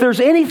 If there's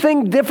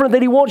anything different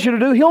that He wants you to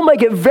do, He'll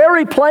make it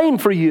very plain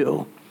for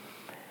you.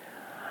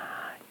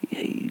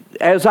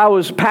 As I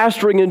was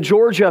pastoring in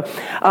Georgia,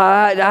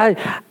 I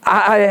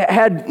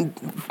had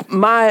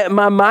my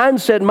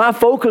mindset, my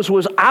focus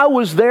was I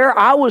was there,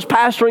 I was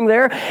pastoring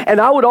there, and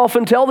I would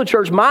often tell the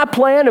church, my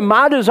plan and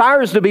my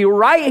desire is to be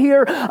right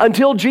here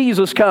until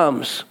Jesus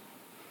comes.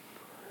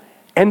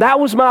 And that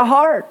was my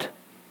heart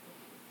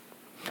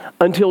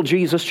until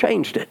Jesus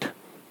changed it.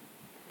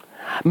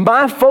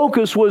 My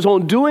focus was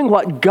on doing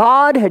what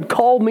God had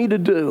called me to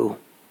do.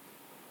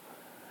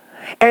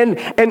 And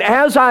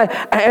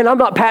I'm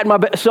not patting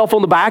myself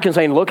on the back and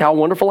saying, look how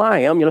wonderful I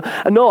am.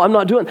 No, I'm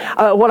not doing.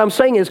 What I'm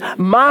saying is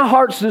my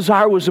heart's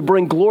desire was to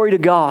bring glory to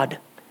God.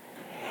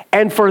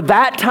 And for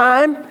that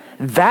time,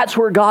 that's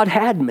where God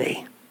had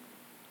me.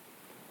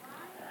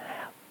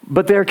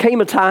 But there came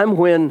a time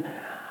when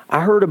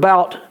I heard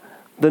about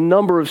the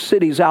number of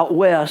cities out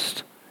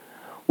west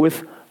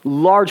with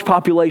large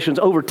populations,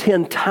 over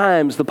 10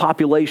 times the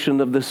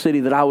population of the city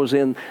that I was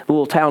in, the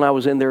little town I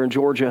was in there in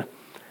Georgia.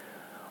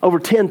 Over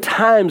 10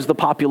 times the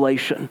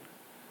population,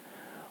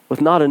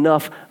 with not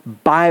enough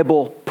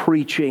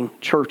Bible-preaching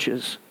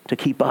churches to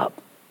keep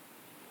up.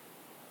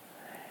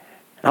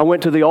 I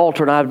went to the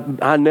altar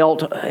and I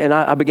knelt and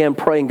I began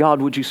praying,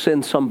 God, would you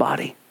send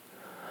somebody?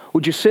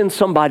 Would you send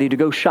somebody to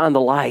go shine the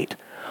light?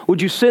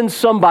 Would you send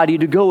somebody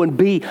to go and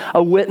be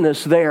a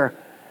witness there?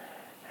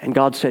 And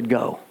God said,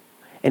 go.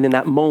 And in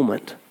that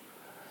moment,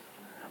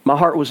 my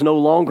heart was no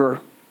longer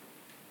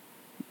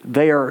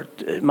there.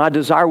 My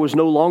desire was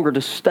no longer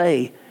to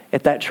stay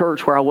at that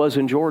church where I was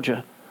in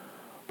Georgia,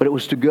 but it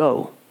was to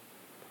go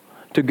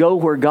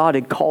where God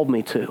had called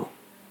me to.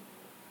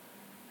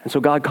 And so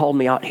God called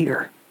me out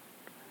here.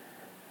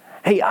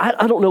 Hey,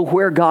 I don't know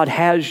where God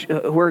has,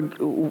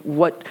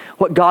 what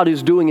God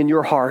is doing in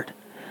your heart,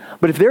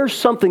 but if there's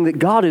something that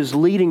God is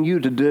leading you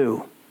to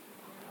do,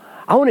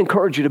 I want to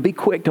encourage you to be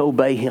quick to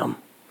obey Him.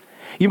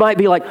 You might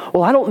be like,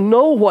 well, I don't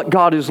know what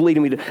God is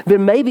leading me to.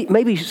 Then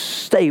maybe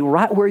stay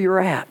right where you're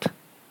at.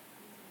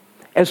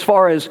 As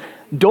far as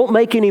don't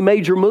make any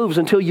major moves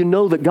until you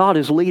know that God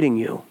is leading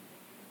you.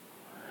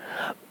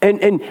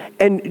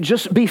 And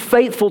just be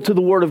faithful to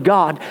the Word of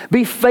God.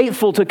 Be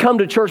faithful to come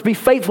to church. Be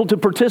faithful to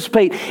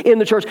participate in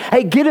the church.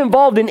 Hey, get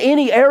involved in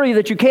any area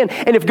that you can.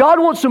 And if God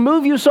wants to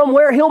move you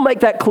somewhere, He'll make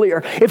that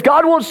clear. If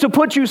God wants to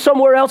put you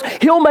somewhere else,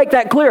 He'll make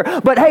that clear.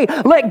 But hey,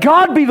 let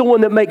God be the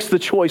one that makes the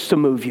choice to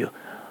move you.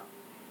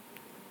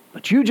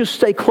 But you just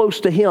stay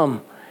close to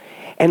Him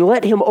and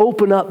let Him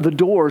open up the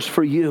doors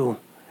for you.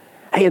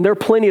 Hey, and there are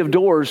plenty of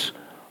doors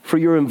for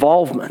your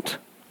involvement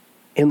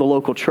in the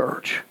local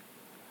church.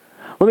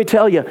 Let me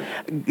tell you,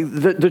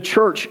 the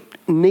church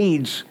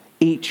needs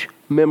each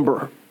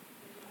member.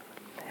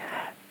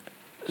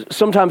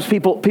 Sometimes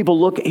people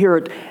look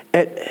here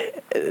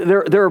at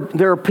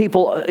there are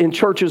people in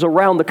churches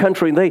around the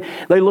country, and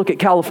they look at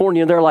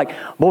California and they're like,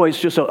 boy, it's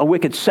just a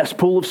wicked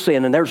cesspool of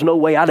sin, and there's no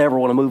way I'd ever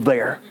want to move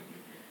there.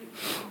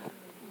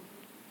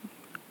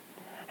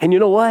 And you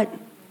know what?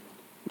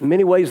 In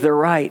many ways, they're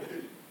right.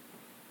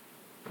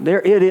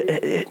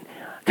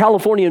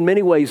 California, in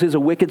many ways, is a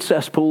wicked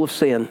cesspool of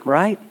sin,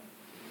 right?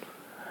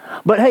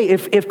 But hey,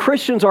 if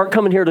Christians aren't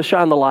coming here to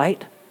shine the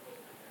light,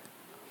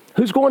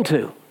 who's going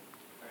to?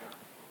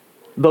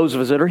 Those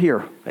of us that are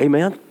here.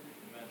 Amen.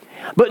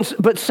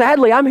 But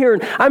sadly, I'm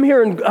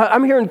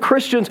hearing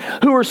Christians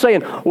who are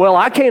saying, "Well,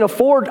 I can't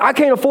afford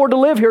to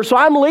live here, so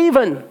I'm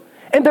leaving,"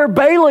 and they're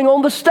bailing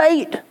on the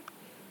state.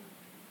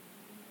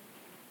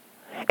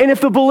 And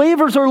if the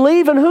believers are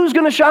leaving, who's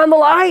going to shine the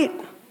light?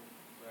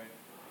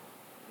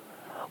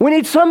 We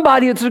need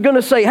somebody that's going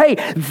to say,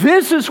 hey,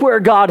 this is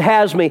where God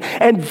has me,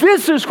 and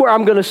this is where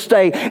I'm going to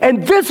stay,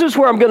 and this is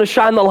where I'm going to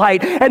shine the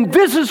light, and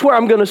this is where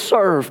I'm going to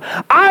serve.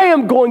 I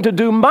am going to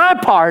do my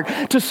part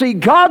to see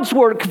God's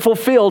work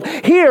fulfilled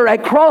here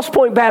at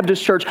Crosspoint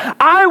Baptist Church.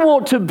 I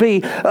want to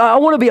be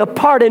a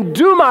part and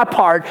do my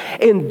part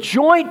in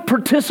joint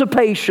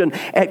participation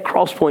at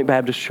Crosspoint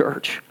Baptist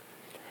Church.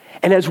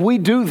 And as we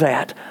do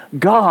that,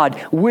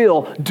 God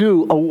will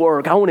do a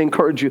work. I want to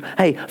encourage you,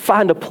 hey,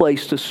 find a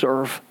place to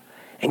serve.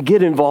 And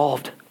get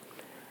involved.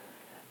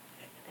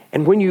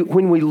 And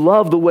when we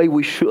love the way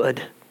we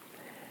should,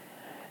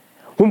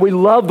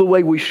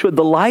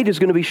 the light is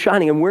going to be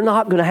shining, and we're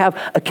not going to have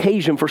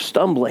occasion for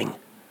stumbling.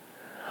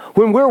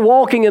 When we're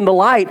walking in the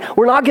light,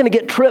 we're not going to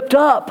get tripped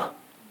up.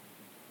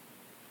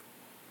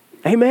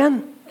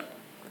 Amen?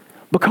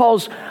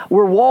 Because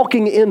we're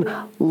walking in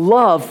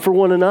love for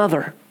one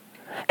another.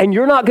 And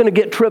you're not going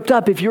to get tripped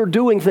up if you're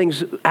doing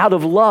things out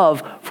of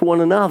love for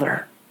one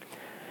another.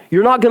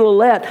 You're not going to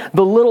let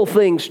the little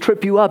things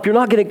trip you up. You're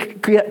not going to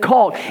get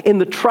caught in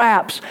the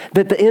traps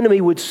that the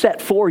enemy would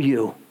set for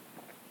you.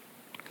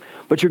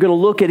 But you're going to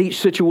look at each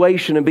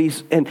situation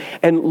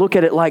and look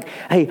at it like,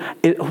 hey,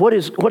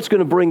 what's going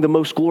to bring the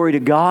most glory to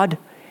God,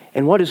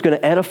 and what is going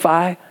to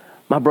edify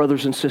my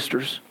brothers and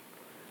sisters?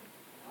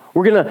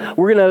 We're going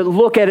to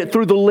look at it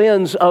through the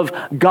lens of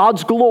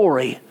God's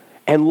glory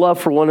and love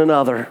for one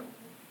another.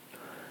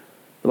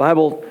 The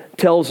Bible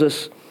tells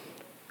us,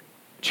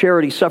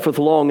 charity suffereth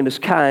long and is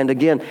kind.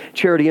 Again,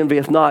 charity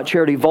envieth not.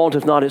 Charity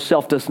vaunteth not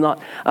itself, is not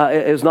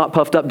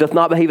puffed up, doth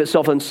not behave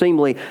itself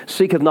unseemly,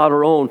 seeketh not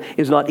her own,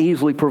 is not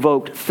easily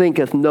provoked,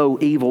 thinketh no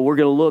evil. We're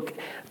going to look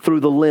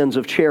through the lens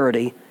of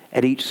charity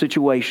at each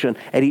situation,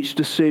 at each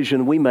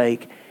decision we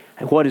make,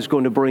 and what is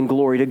going to bring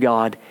glory to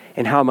God,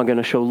 and how am I going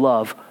to show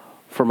love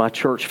for my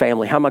church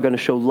family? How am I going to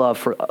show love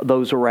for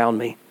those around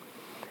me?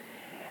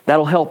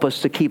 That'll help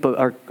us to keep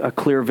a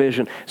clear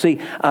vision.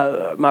 See,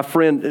 my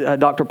friend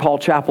Dr. Paul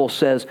Chappell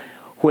says,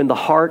 when the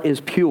heart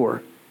is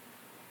pure,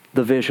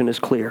 the vision is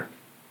clear.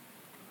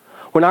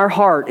 When our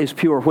heart is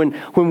pure, when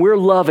we're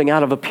loving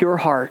out of a pure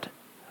heart,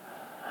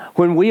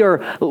 when we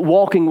are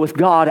walking with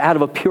God out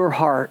of a pure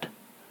heart,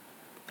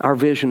 our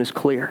vision is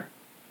clear.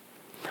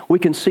 We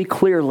can see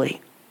clearly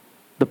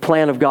the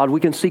plan of God.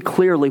 We can see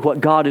clearly what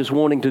God is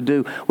wanting to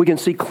do. We can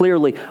see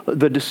clearly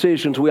the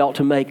decisions we ought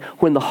to make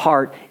when the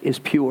heart is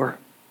pure.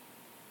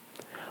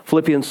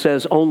 Philippians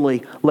says,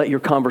 only let your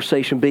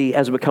conversation be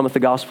as it becometh the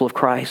gospel of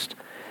Christ.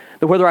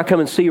 That whether I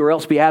come and see you or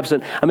else be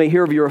absent, I may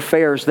hear of your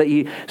affairs, that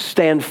ye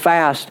stand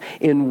fast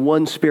in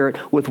one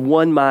spirit, with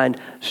one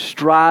mind,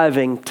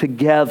 striving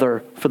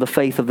together for the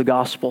faith of the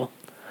gospel.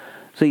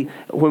 See,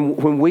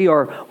 when we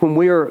are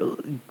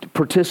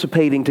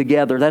participating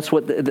together, that's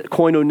what the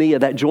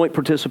koinonia, that joint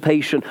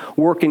participation,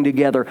 working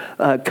together,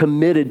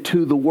 committed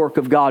to the work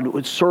of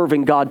God,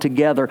 serving God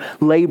together,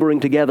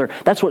 laboring together.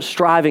 That's what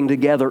striving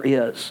together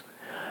is.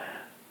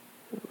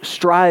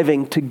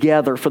 Striving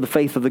together for the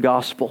faith of the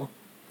gospel.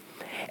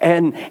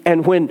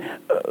 And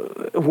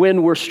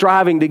when we're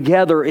striving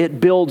together, it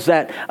builds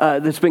that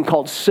that's been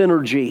called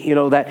synergy,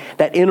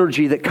 that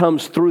energy that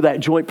comes through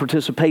that joint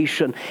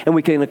participation, and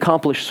we can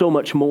accomplish so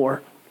much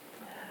more.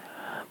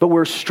 But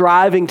we're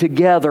striving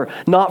together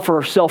not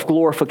for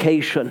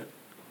self-glorification,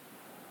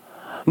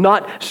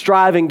 not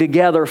striving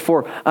together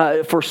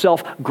for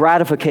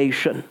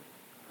self-gratification,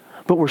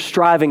 but we're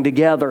striving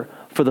together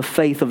for the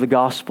faith of the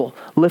gospel,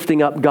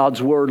 lifting up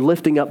God's word,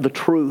 lifting up the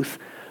truth,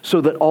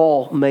 so that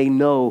all may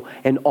know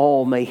and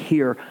all may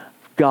hear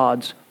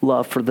God's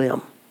love for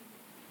them.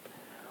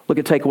 Look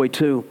at takeaway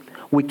 2.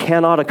 We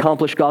cannot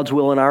accomplish God's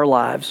will in our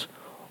lives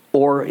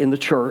or in the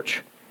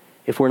church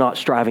if we're not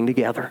striving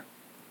together.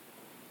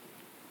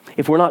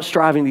 If we're not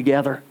striving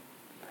together.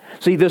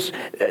 See,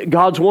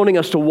 God's wanting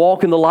us to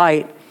walk in the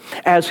light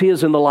as He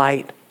is in the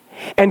light.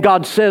 And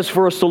God says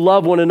for us to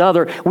love one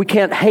another. We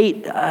can't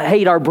hate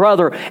our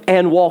brother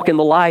and walk in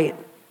the light.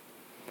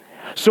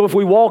 So if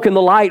we walk in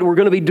the light, we're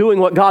going to be doing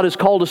what God has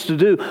called us to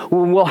do.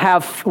 We'll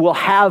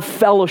have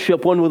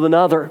fellowship one with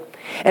another.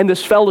 And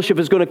this fellowship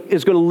is going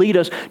to lead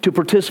us to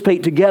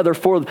participate together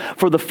for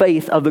the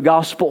faith of the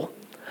gospel.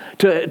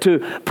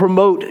 To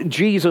promote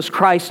Jesus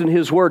Christ and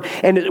His Word.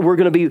 And we're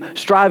going to be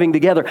striving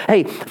together.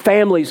 Hey,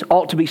 families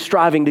ought to be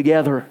striving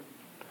together.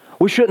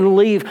 We shouldn't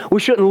leave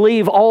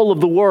all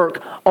of the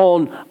work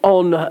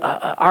on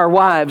our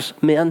wives,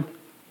 men.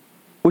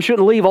 We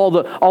shouldn't leave all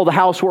the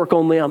housework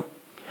on them.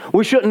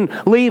 We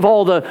shouldn't leave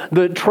all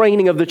the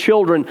training of the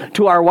children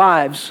to our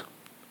wives.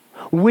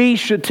 We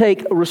should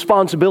take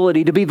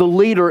responsibility to be the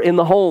leader in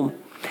the home.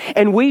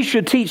 And we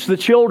should teach the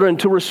children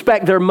to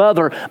respect their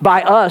mother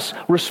by us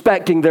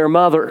respecting their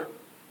mother.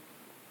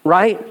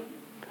 Right?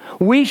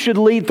 We should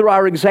lead through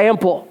our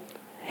example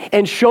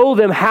and show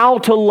them how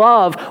to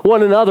love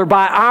one another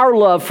by our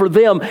love for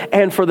them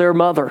and for their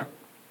mother.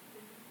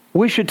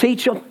 We should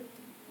teach them.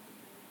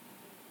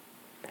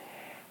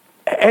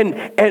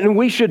 And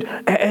we should,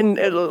 and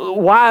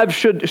wives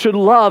should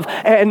love,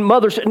 and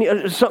mothers.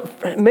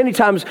 Many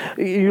times,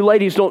 you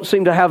ladies don't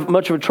seem to have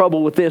much of a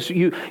trouble with this.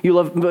 You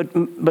love,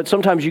 but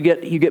sometimes you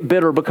get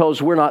bitter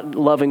because we're not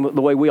loving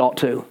the way we ought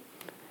to,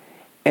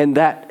 and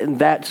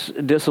that's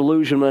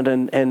disillusionment,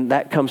 and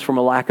that comes from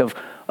a lack of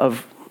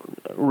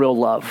real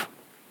love.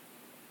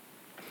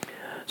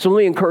 So let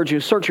me encourage you,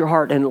 search your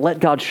heart and let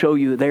God show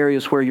you the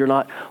areas where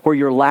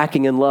you're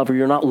lacking in love, or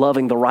you're not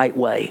loving the right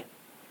way.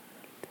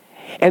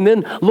 And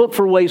then look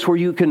for ways where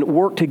you can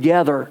work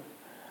together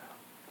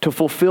to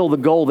fulfill the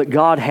goal that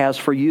God has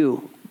for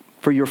you,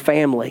 for your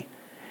family.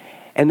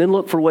 And then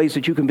look for ways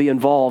that you can be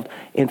involved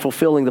in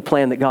fulfilling the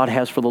plan that God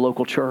has for the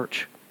local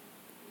church.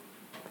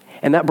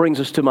 And that brings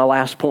us to my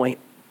last point.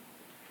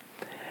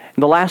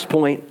 And the last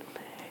point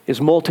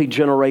is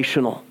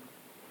multi-generational.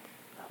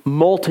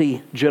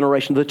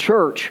 Multi-generational.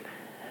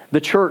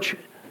 The church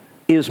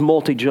is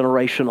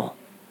multi-generational.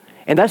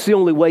 And that's the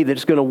only way that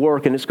it's going to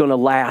work, and it's going to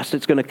last.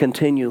 It's going to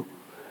continue.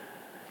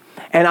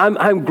 And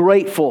I'm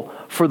grateful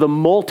for the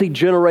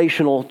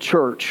multi-generational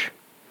church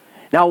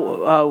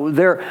Now,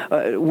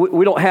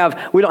 we don't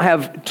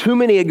have too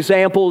many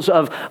examples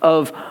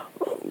of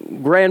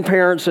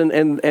grandparents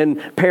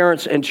and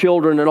parents and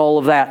children and all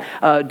of that,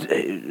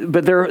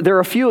 but there are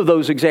a few of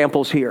those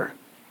examples here.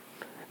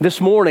 This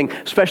morning,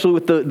 especially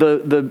with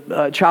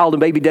the child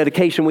and baby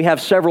dedication, we have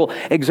several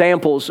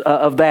examples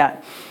of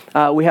that.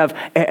 We have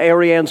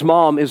Ariane's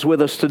mom is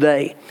with us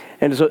today,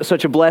 and it's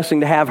such a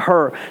blessing to have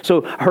her.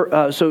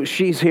 So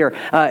she's here.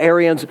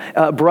 Ariane's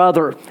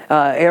brother,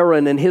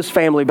 Aaron, and his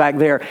family back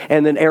there,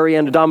 and then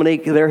Ariane and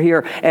Dominique, they're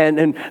here,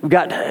 and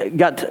got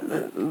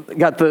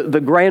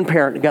the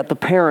grandparent, got the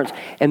parents,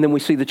 and then we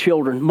see the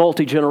children,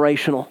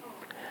 multi-generational.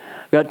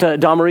 Got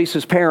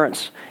Damaris's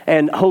parents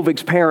and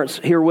Hovig's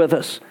parents here with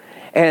us.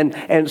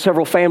 And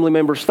several family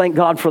members. Thank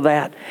God for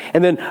that.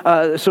 And then,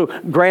 so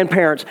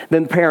grandparents,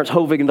 then parents,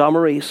 Hovig and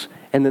Damaris,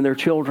 and then their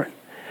children.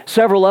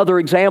 Several other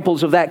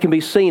examples of that can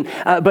be seen.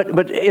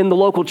 But in the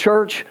local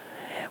church,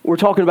 we're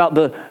talking about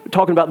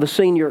the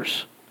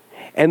seniors,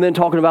 and then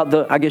talking about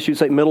the, I guess you'd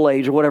say, middle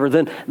age or whatever.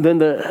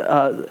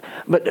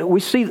 But we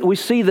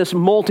see this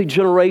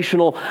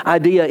multi-generational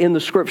idea in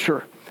the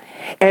Scripture,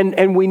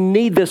 and we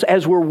need this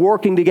as we're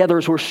working together,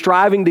 as we're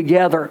striving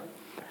together.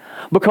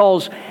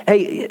 Because,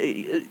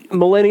 hey,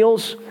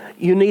 millennials,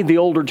 you need the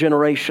older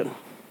generation.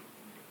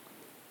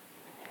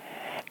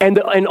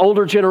 And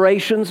older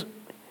generations,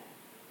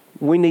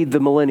 we need the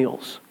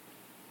millennials.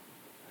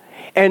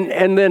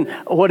 And then,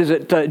 what is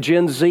it,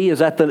 Gen Z, is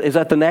that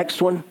the next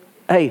one?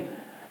 Hey,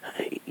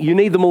 you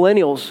need the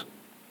millennials.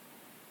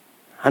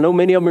 I know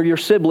many of them are your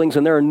siblings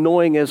and they're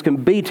annoying as can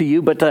be to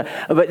you,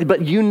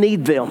 but you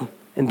need them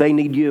and they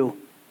need you.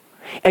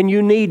 And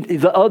you need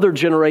the other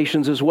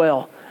generations as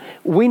well.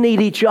 We need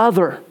each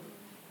other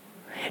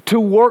to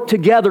work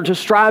together, to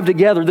strive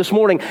together. This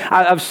morning,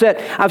 I've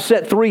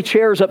set 3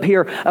 chairs up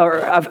here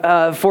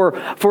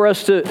for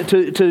us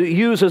to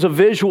use as a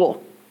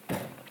visual.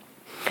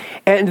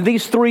 And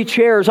these 3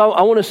 chairs,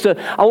 I want us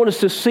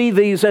to see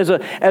these as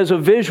a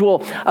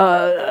visual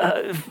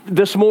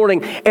this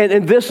morning.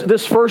 And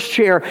this first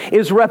chair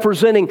is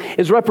representing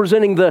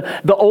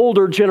the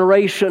older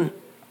generation,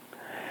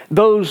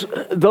 those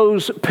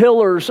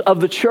pillars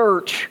of the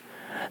church.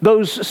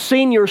 Those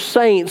senior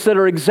saints that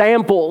are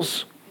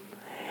examples.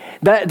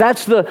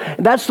 That's the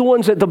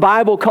ones that the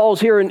Bible calls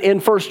here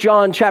in 1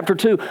 John chapter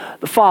 2,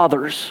 the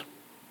fathers.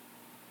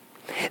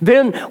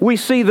 Then we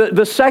see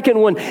the second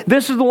one.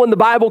 This is the one the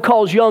Bible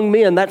calls young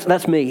men.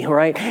 That's me,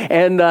 right?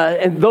 And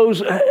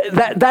those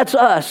that's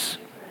us,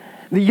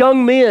 the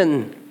young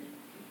men.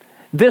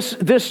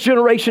 This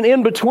generation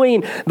in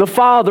between the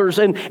fathers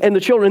and the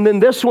children. And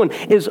then this one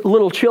is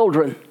little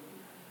children.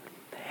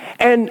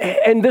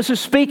 And this is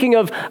speaking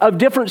of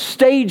different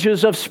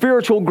stages of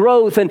spiritual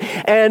growth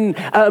and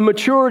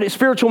maturity,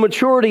 spiritual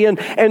maturity,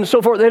 and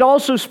so forth. It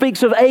also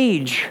speaks of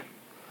age.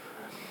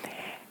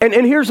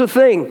 And here's the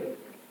thing.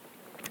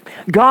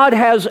 God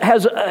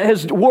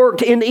has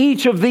worked in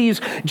each of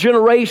these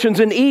generations,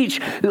 in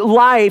each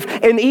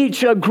life, in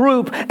each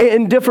group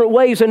in different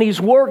ways, and He's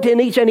worked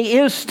in each, and He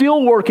is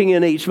still working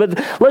in each.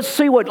 But let's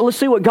see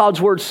what God's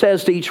Word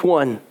says to each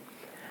one.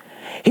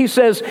 He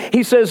says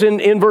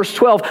in verse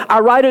 12,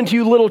 I write unto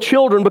you little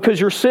children because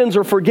your sins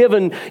are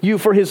forgiven you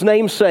for His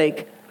name's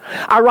sake.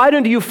 I write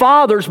unto you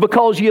fathers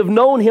because ye have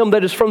known Him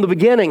that is from the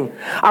beginning.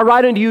 I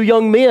write unto you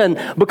young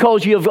men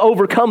because ye have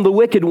overcome the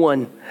wicked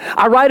one.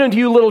 I write unto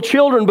you little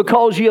children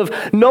because ye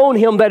have known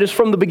Him that is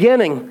from the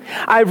beginning.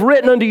 I have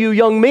written unto you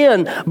young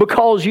men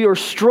because ye are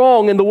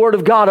strong and the word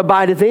of God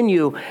abideth in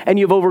you and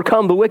ye have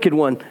overcome the wicked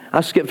one.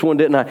 I skipped one,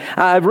 didn't I?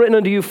 I have written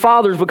unto you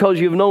fathers because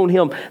ye have known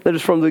Him that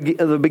is from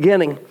the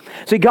beginning.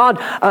 See, God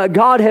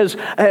has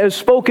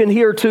spoken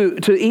here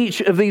to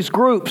each of these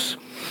groups.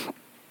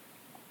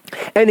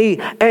 And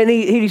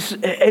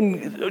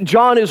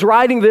John is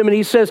writing them, and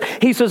he says,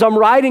 I'm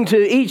writing to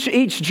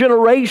each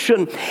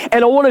generation,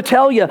 and I want to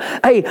tell you,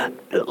 hey,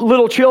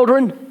 little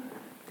children,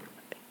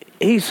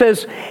 he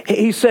says,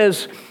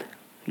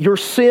 your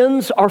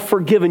sins are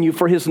forgiven you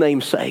for His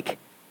name's sake.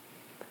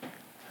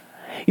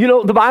 You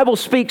know, the Bible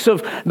speaks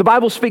of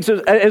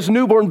as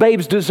newborn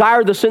babes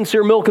desire the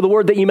sincere milk of the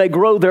word that you may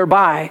grow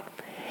thereby.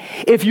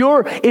 If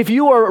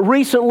you are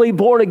recently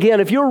born again,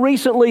 if you're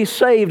recently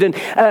saved, and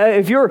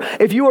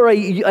if you are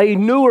a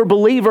newer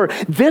believer,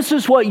 this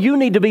is what you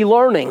need to be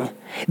learning.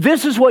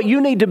 This is what you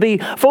need to be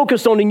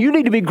focused on, and you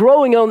need to be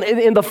growing on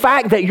in the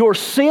fact that your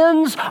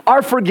sins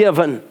are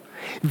forgiven.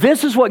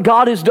 This is what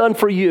God has done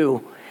for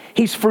you.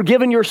 He's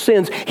forgiven your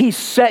sins. He's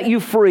set you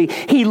free.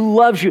 He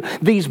loves you.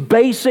 These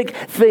basic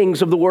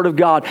things of the Word of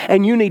God.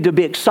 And you need to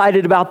be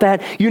excited about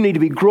that. You need to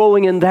be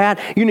growing in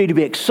that. You need to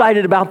be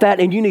excited about that.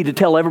 And you need to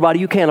tell everybody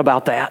you can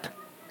about that.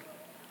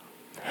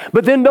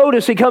 But then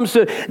notice he goes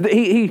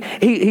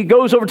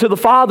over to the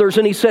fathers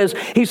and he says,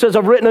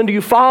 I've written unto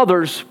you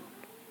fathers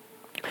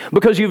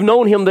because you've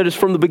known Him that is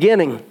from the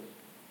beginning.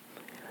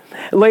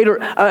 Later,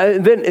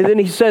 then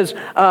he says,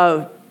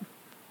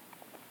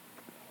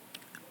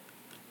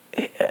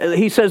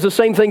 he says the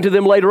same thing to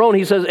them later on.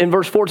 He says in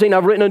verse 14,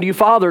 I've written unto you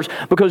fathers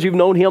because you've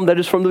known Him that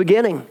is from the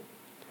beginning.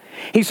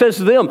 He says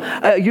to them,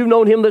 you've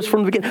known him that's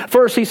from the beginning.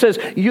 First, he says,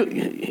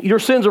 your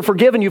sins are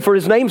forgiven you for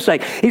his name's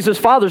sake. He says,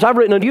 fathers, I've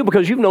written unto you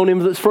because you've known him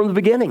that's from the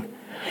beginning.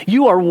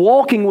 You are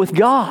walking with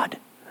God.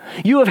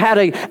 You have had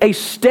a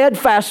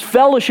steadfast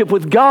fellowship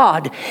with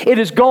God. It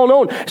has gone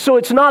on. So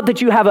it's not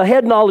that you have a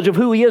head knowledge of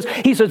who he is.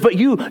 He says, but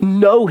you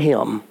know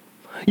him.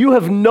 You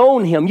have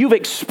known him. You've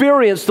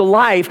experienced the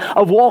life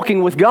of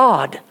walking with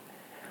God.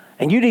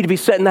 And you need to be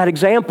setting that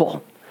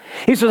example.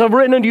 He says, I've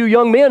written unto you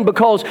young men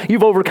because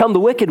you've overcome the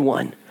wicked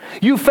one.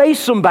 You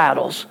faced some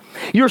battles.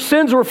 Your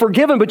sins were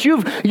forgiven, but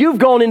you've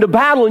gone into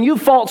battle and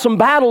you've fought some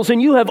battles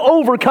and you have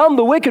overcome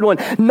the wicked one,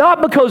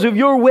 not because of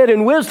your wit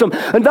and wisdom,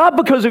 and not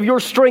because of your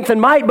strength and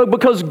might, but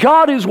because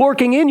God is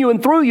working in you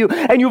and through you,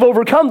 and you've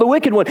overcome the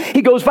wicked one.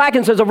 He goes back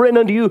and says, I've written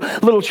unto you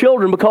little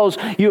children because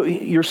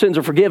your sins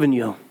are forgiven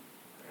you.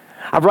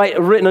 I've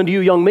written unto you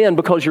young men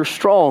because you're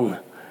strong,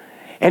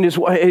 and his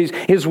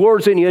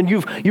word's in you, and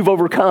you've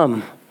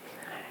overcome.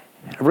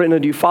 I've written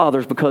unto you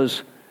fathers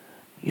because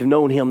you've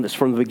known him that's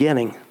from the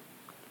beginning.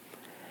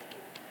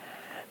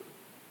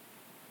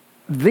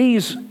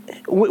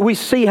 We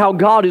see how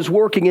God is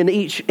working in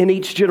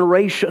each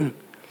generation.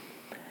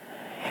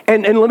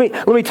 And let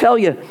me tell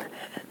you,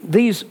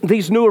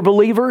 these newer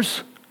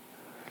believers,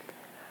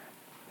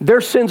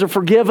 their sins are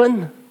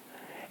forgiven,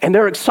 and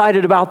they're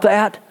excited about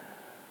that.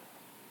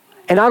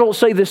 And I don't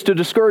say this to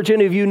discourage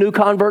any of you new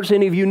converts,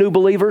 any of you new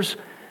believers,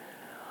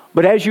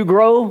 but as you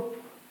grow,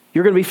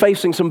 you're going to be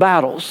facing some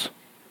battles.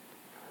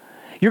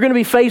 You're going to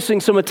be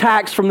facing some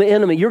attacks from the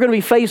enemy. You're going to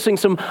be facing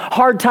some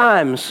hard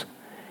times.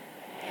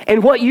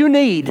 And what you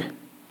need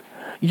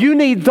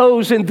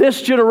those in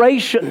this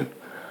generation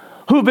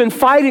who've been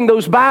fighting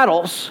those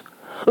battles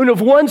and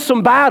have won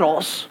some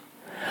battles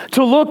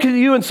to look at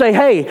you and say,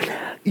 hey,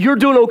 you're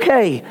doing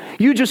okay.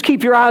 You just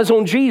keep your eyes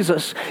on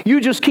Jesus. You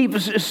just keep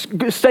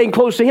staying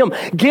close to him.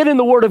 Get in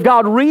the Word of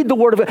God. Read the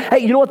Word of God. Hey,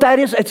 you know what that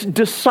is? It's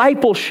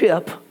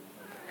discipleship.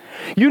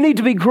 You need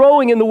to be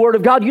growing in the Word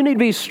of God. You need to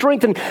be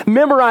strengthened,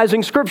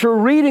 memorizing Scripture,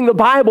 reading the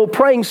Bible,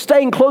 praying,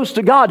 staying close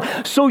to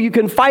God so you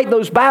can fight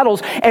those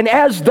battles. And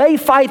as they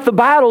fight the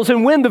battles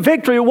and win the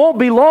victory, it won't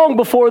be long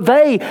before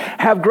they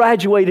have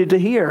graduated to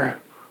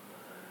here.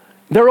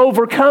 They're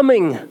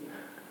overcoming.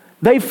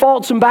 They've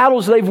fought some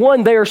battles. They've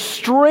won. They're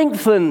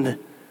strengthened.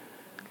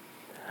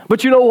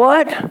 But you know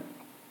what?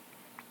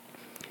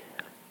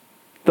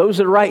 Those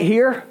that are right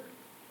here,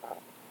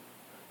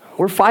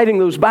 we're fighting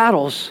those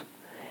battles.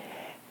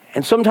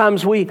 And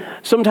sometimes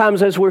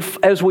as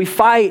we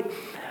fight,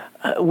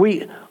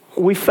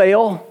 we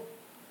fail.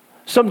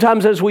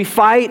 Sometimes as we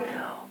fight,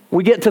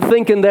 we get to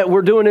thinking that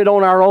we're doing it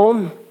on our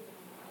own.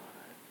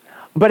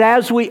 But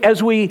as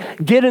we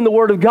get in the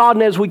Word of God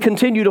and as we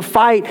continue to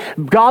fight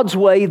God's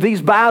way,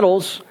 these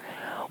battles,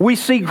 we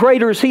see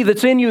greater is He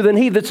that's in you than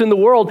he that's in the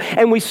world.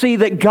 And we see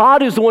that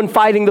God is the one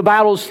fighting the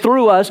battles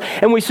through us.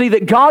 And we see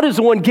that God is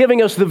the one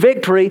giving us the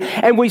victory.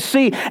 And we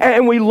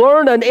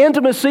learn an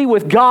intimacy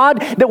with God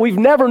that we've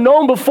never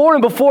known before.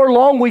 And before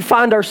long, we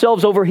find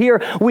ourselves over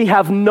here. We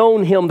have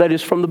known Him that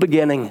is from the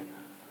beginning.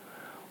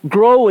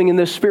 Growing in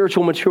this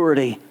spiritual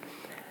maturity.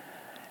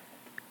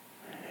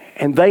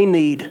 And they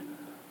need,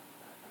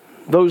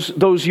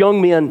 those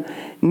young men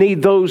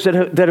need those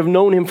that have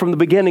known Him from the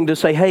beginning to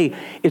say, hey,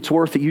 it's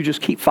worth it. You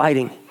just keep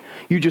fighting.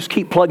 You just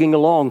keep plugging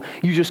along.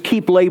 You just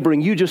keep laboring.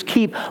 You just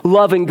keep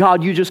loving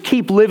God. You just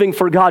keep living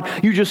for God.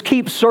 You just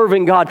keep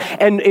serving God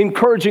and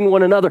encouraging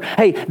one another.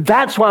 Hey,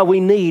 that's why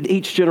we need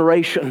each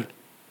generation.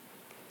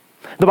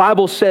 The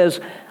Bible says,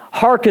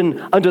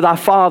 hearken unto thy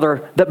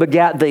father that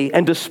begat thee,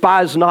 and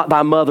despise not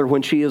thy mother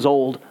when she is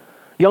old.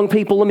 Young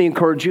people, let me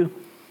encourage you.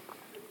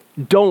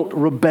 Don't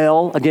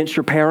rebel against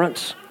your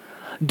parents.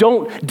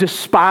 Don't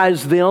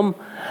despise them.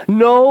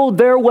 No,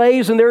 their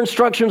ways and their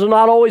instructions are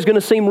not always going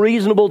to seem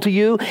reasonable to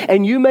you.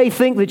 And you may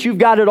think that you've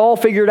got it all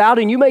figured out,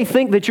 and you may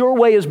think that your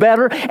way is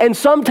better. And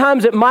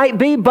sometimes it might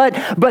be, but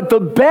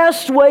the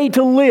best way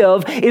to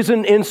live is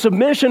in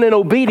submission and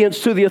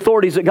obedience to the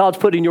authorities that God's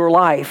put in your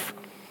life.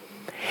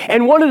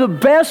 And one of the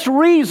best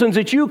reasons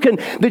that you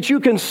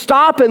can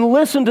stop and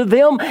listen to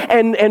them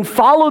and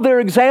follow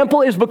their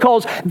example is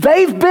because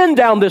they've been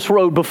down this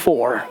road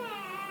before.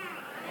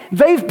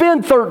 They've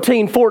been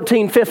 13,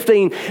 14,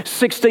 15,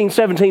 16,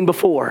 17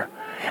 before.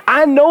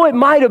 I know it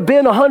might have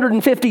been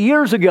 150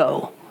 years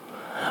ago,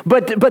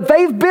 but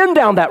they've been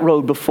down that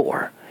road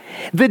before.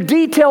 The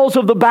details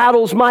of the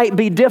battles might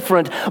be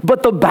different,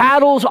 but the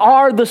battles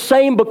are the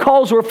same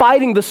because we're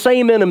fighting the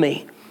same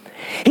enemy.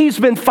 He's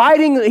been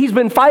fighting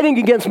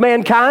against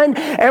mankind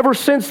ever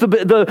since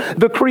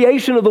the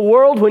creation of the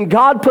world when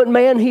God put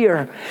man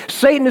here.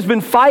 Satan has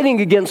been fighting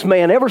against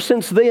man ever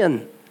since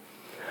then.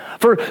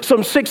 For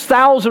some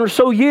 6,000 or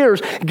so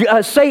years,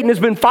 Satan has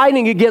been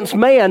fighting against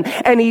man,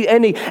 and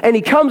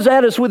he comes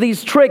at us with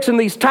these tricks and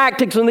these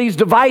tactics and these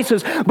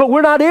devices, but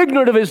we're not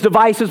ignorant of his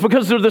devices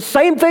because they're the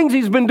same things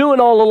he's been doing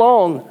all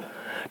along.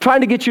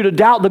 Trying to get you to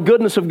doubt the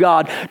goodness of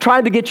God,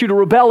 trying to get you to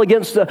rebel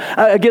against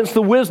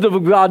the wisdom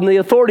of God and the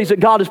authorities that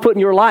God has put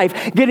in your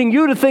life, getting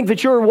you to think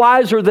that you're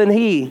wiser than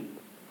He.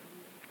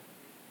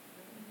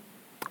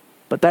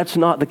 But that's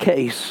not the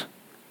case.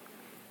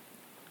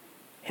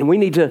 And we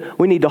need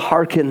to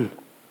hearken.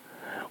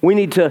 We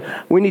need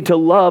to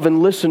love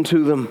and listen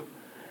to them.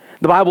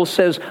 The Bible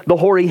says the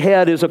hoary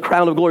head is a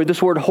crown of glory. This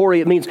word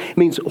hoary, it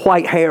means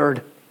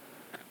white-haired.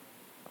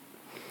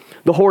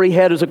 The hoary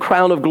head is a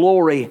crown of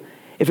glory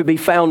if it be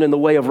found in the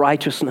way of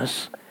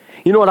righteousness.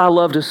 You know what I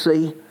love to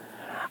see?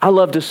 I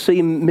love to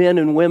see men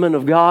and women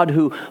of God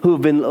who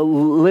have been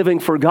living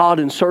for God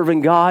and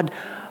serving God.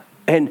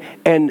 And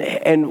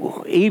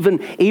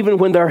even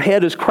when their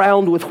head is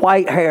crowned with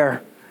white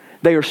hair,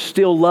 they are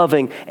still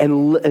loving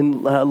and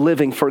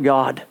living for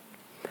God.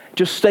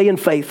 Just staying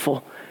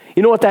faithful.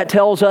 You know what that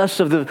tells us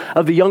of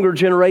the younger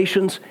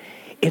generations?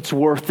 It's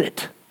worth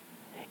it.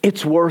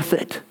 It's worth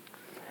it.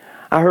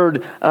 I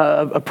heard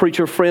a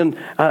preacher friend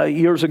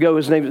years ago,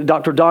 his name is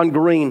Dr. Don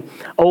Green,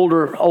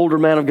 older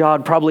man of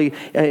God, probably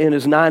in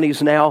his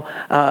 90s now,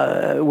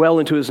 well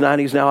into his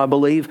 90s now, I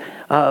believe.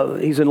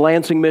 He's in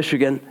Lansing,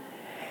 Michigan.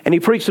 And he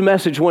preached a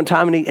message one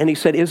time, and he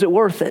said, "Is it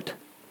worth it?"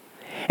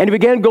 And he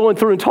began going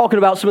through and talking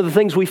about some of the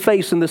things we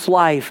face in this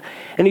life.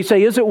 And he'd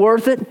say, "Is it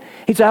worth it?"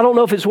 He said, "I don't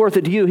know if it's worth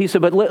it to you." He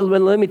said, but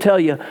let me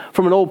tell you,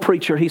 from an old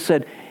preacher, he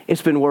said,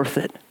 "It's been worth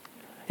it.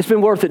 It's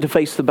been worth it to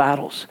face the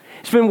battles.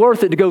 It's been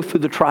worth it to go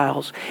through the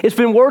trials. It's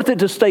been worth it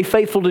to stay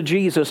faithful to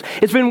Jesus.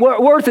 It's been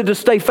worth it to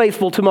stay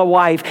faithful to my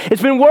wife.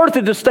 It's been worth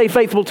it to stay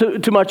faithful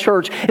to my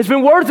church. It's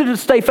been worth it to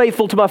stay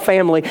faithful to my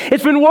family.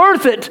 It's been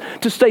worth it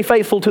to stay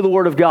faithful to the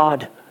Word of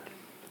God."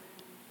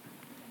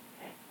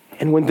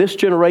 And when this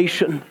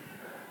generation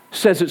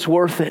says it's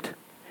worth it,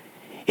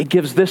 it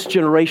gives this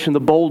generation the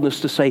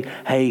boldness to say,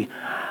 "Hey,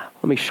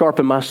 let me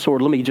sharpen my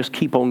sword. Let me just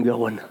keep on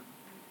going."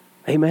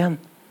 Amen.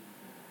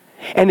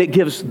 And it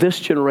gives this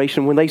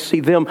generation, when they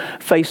see them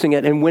facing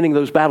it and winning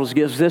those battles, it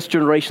gives this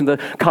generation the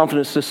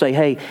confidence to say,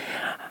 "Hey,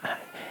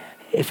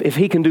 if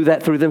he can do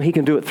that through them, he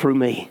can do it through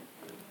me."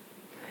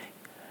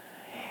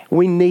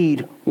 We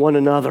need one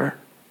another.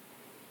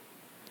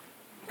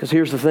 Because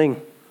here's the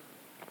thing.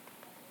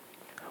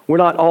 We're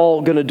not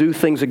all going to do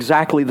things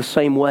exactly the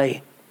same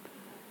way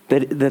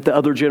that the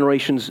other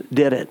generations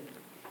did it.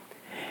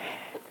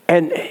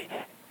 And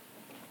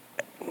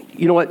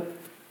you know what?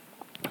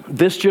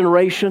 This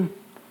generation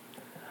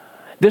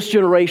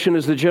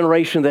is the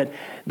generation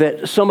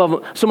that some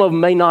of them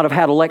may not have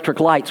had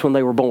electric lights when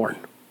they were born.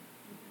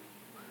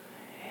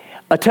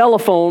 A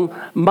telephone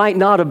might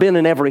not have been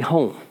in every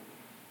home.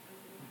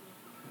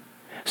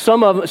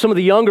 Some of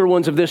the younger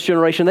ones of this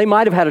generation, they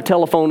might have had a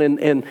telephone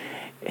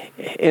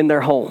in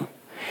their home.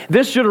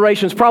 This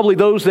generation is probably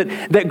those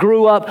that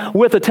grew up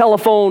with a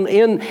telephone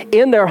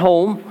in their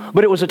home,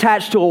 but it was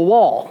attached to a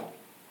wall.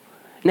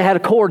 And it had a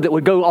cord that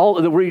would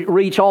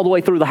reach all the way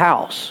through the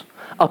house.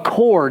 A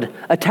cord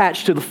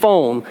attached to the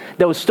phone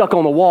that was stuck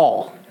on the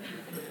wall.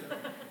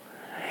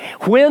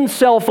 When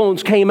cell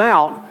phones came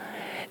out,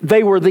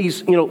 they were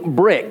these,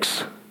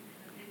 bricks.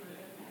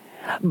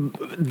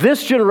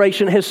 This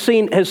generation has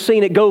seen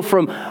it go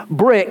from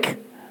brick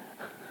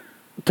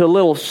to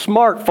little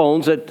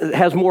smartphones that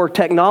has more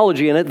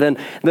technology in it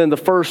than the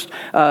first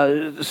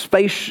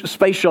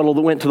space shuttle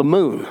that went to the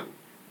moon.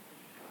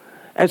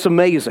 It's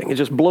amazing. It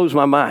just blows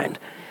my mind.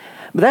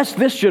 But that's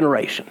this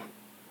generation.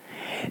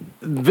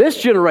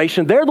 This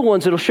generation, they're the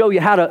ones that'll show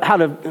you how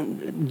to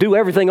do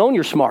everything on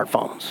your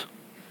smartphones,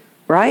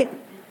 right?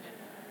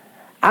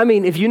 I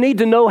mean, if you need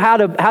to know how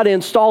to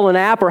install an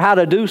app or how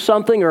to do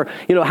something or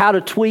how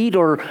to tweet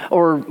or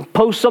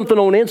post something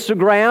on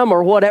Instagram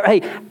or whatever,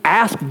 hey,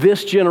 ask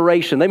this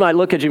generation. They might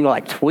look at you and be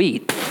like,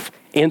 "Tweet,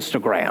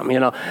 Instagram,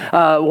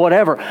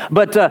 whatever."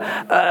 But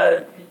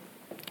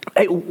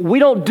hey, we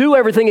don't do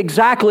everything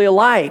exactly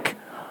alike.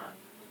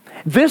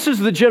 This is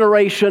the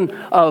generation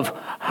of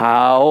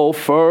 "How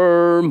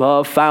firm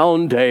a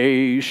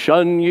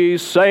foundation, ye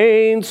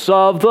saints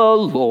of the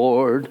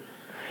Lord."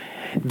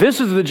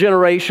 This is the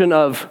generation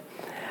of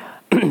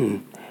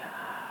let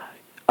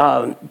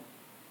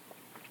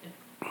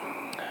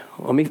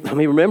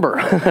me remember.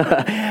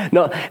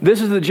 No,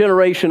 this is the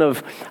generation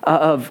of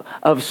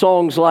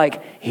songs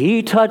like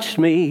 "He touched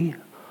me,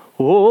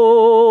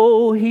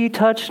 oh, he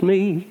touched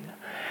me,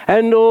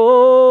 and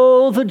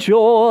oh, the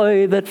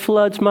joy that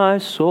floods my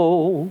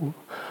soul.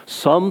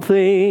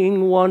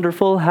 Something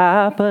wonderful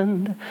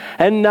happened,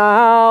 and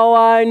now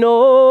I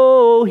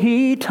know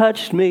he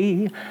touched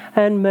me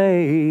and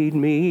made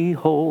me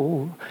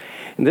whole."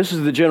 And this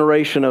is the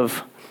generation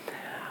of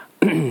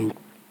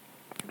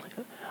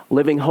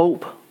Living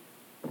Hope,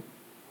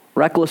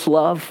 Reckless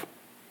Love,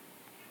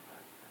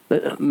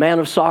 Man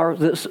of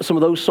Sorrow, some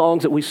of those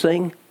songs that we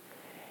sing.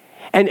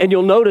 And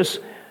you'll notice,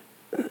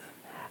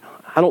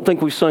 I don't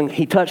think we've sung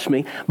 "He Touched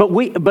Me,"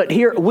 but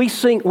here we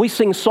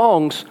sing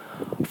songs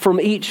from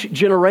each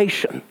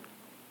generation.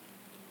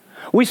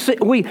 We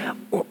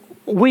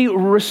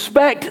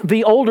respect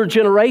the older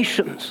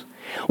generations.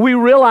 We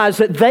realize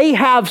that they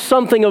have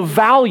something of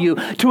value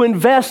to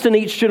invest in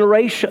each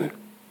generation.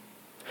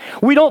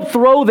 We don't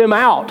throw them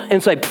out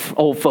and say,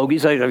 "Old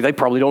fogies, they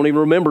probably don't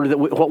even remember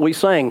what we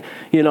sang."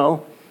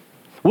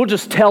 We'll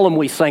just tell them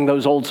we sang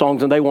those old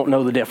songs and they won't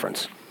know the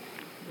difference.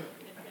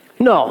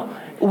 No.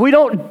 We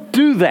don't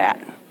do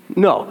that.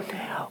 No.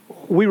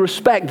 We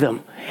respect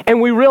them.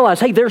 And we realize,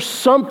 hey, there's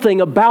something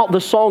about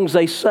the songs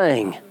they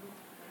sang.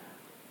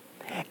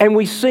 And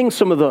we sing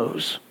some of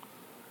those.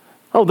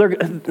 Oh,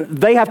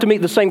 they have to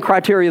meet the same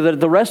criteria that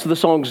the rest of the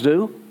songs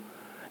do.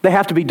 They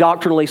have to be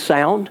doctrinally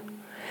sound.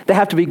 They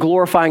have to be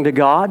glorifying to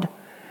God.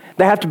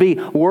 They have to be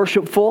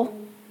worshipful.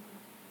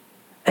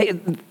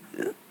 And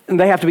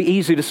they have to be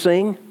easy to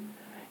sing.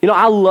 You know,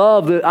 I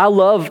love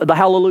the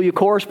Hallelujah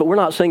chorus, but we're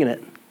not singing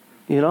it,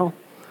 you know.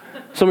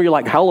 Some of you are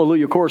like,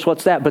 Hallelujah chorus,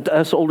 what's that? But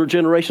us older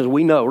generations,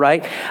 we know,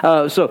 right?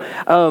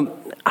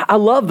 I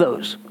love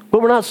those,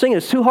 but we're not singing.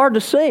 It's too hard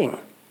to sing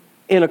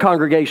in a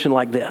congregation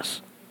like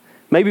this.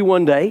 Maybe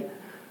one day,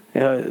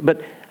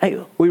 but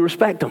hey, we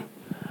respect them.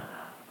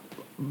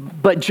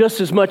 But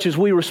just as much as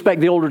we respect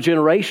the older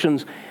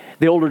generation,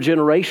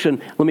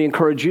 let me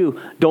encourage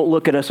you, don't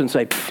look at us and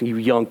say, you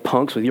young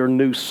punks with your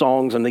new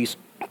songs and these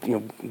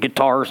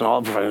guitars and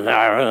all,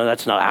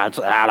 that's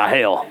out of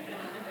hell.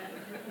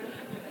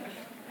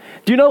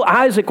 Do you know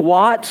Isaac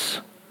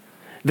Watts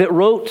that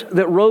wrote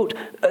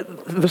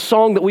the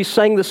song that we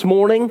sang this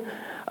morning,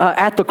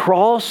 At the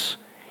Cross?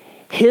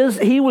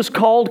 He was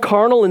called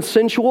carnal and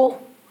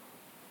sensual,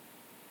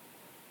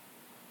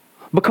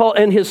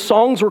 and his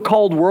songs were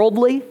called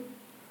worldly.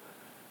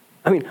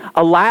 I mean,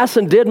 alas,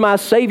 and did my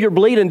Savior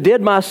bleed, and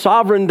did my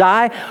sovereign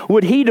die?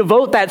 Would he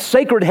devote that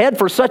sacred head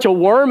for such a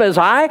worm as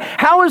I?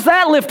 How is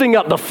that lifting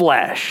up the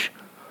flesh?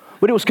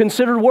 But it was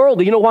considered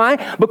worldly. You know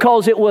why?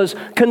 Because it was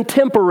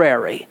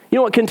contemporary. You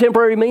know what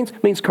contemporary means?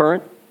 It means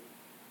current.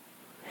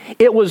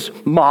 It was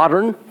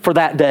modern for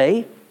that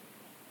day.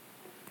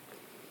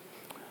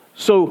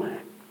 So,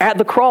 At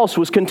the Cross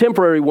was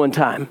contemporary one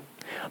time.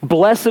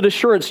 Blessed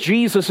Assurance,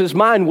 Jesus is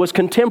mine, was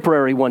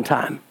contemporary one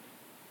time.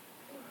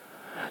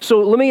 So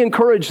let me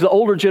encourage the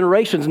older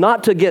generations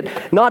not to get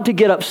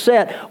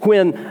upset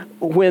when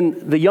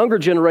the younger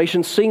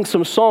generation sing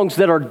some songs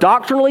that are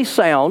doctrinally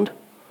sound,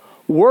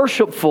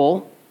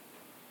 worshipful,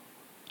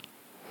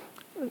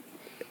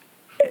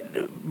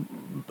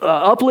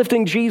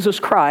 uplifting Jesus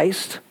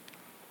Christ,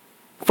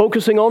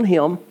 focusing on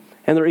Him,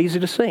 and they're easy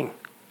to sing.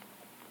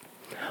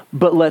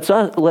 But let's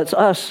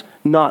us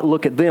not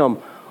look at them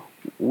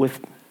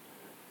with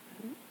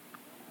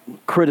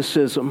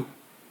criticism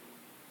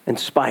and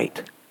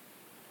spite.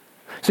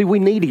 See, we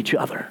need each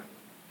other.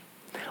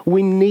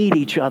 We need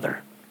each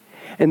other.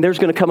 And there's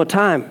going to come a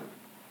time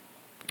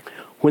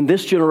when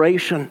this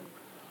generation,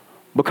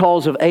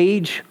 because of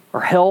age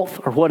or health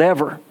or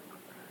whatever,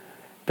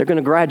 they're going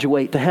to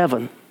graduate to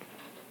heaven.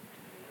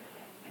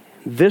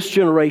 This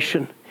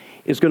generation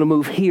is going to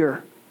move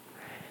here.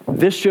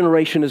 This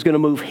generation is going to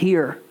move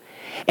here.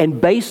 And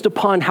based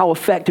upon how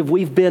effective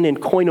we've been in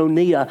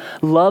koinonia,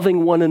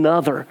 loving one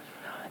another,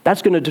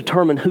 that's going to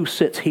determine who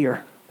sits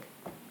here.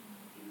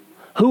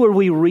 Who are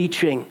we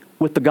reaching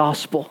with the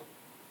gospel?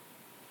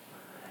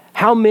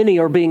 How many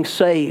are being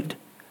saved?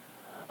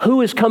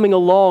 Who is coming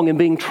along and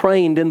being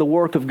trained in the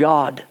work of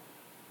God?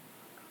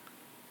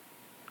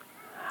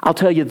 I'll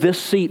tell you,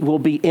 this seat will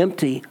be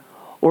empty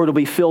or it'll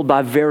be filled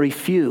by very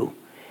few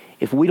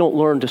if we don't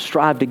learn to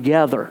strive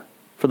together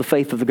for the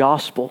faith of the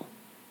gospel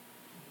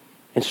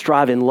and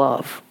strive in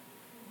love.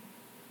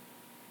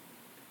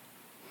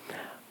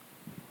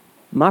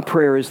 My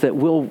prayer is that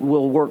we'll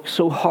work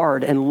so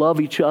hard and love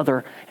each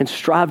other and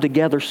strive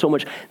together so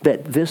much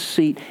that this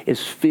seat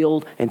is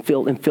filled and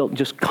filled and filled,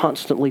 just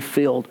constantly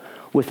filled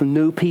with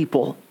new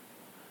people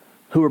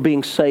who are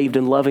being saved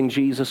and loving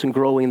Jesus and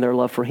growing in their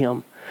love for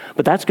Him.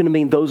 But that's going to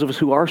mean those of us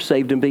who are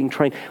saved and being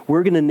trained,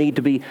 we're going to need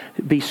to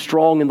be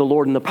strong in the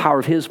Lord and the power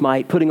of His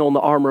might, putting on the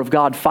armor of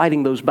God,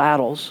 fighting those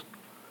battles.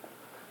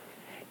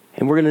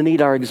 And we're going to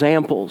need our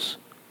examples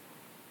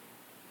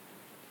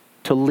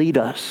to lead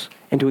us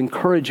and to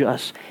encourage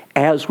us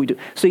as we do.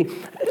 See,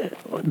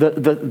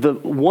 the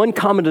one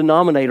common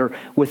denominator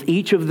with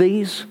each of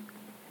these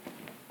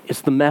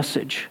is the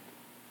message.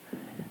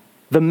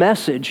 The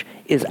message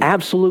is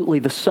absolutely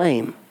the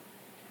same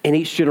in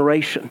each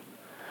generation.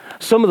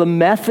 Some of the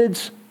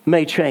methods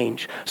may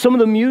change. Some of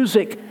the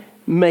music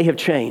may have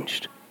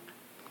changed.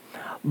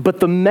 But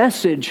the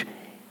message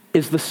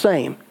is the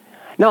same.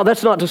 Now,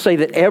 that's not to say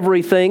that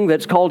everything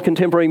that's called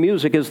contemporary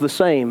music is the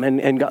same.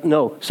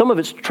 No, some of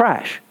it's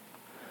trash.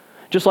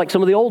 Just like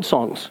some of the old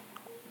songs.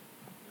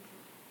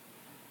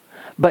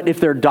 But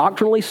if they're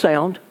doctrinally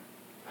sound,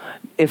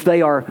 if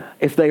they are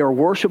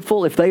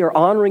worshipful, if they are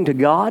honoring to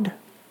God,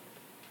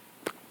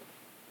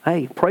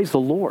 hey, praise the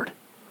Lord.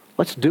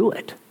 Let's do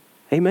it.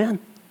 Amen.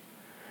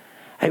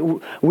 Hey,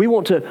 we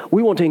want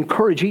to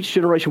encourage each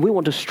generation. We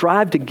want to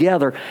strive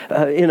together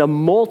in a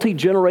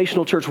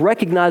multi-generational church,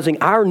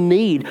 recognizing our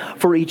need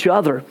for each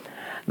other.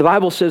 The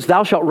Bible says,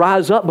 "Thou shalt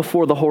rise up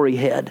before the hoary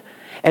head,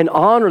 and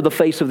honor the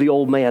face of the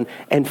old man,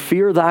 and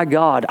fear thy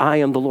God. I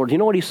am the Lord." You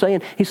know what he's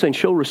saying? He's saying,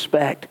 show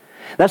respect.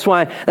 That's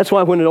why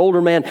when an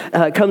older man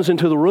comes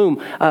into the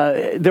room,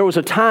 there was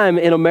a time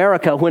in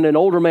America when an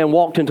older man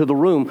walked into the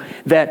room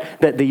that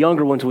the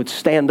younger ones would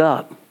stand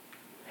up.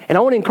 And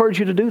I want to encourage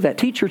you to do that.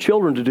 Teach your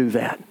children to do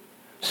that.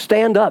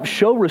 Stand up.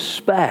 Show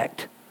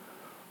respect.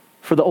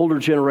 for the older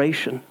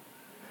generation.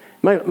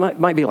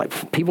 Might be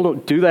like, people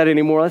don't do that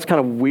anymore. That's kind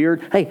of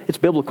weird. Hey, it's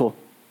biblical.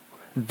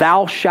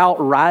 Thou shalt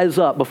rise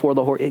up before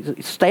the horse.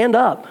 Stand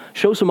up.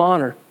 Show some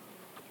honor.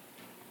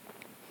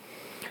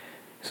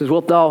 He says,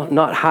 wilt thou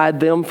not hide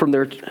them from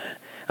their...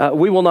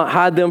 we will not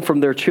hide them from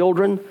their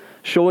children,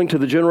 showing to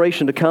the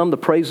generation to come the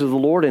praise of the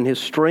Lord and his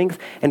strength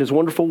and his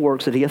wonderful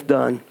works that he hath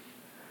done.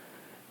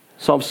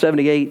 Psalm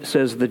 78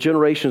 says, the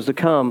generations to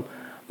come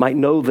might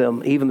know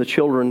them, even the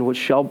children which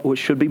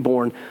should be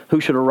born,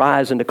 who should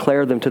arise and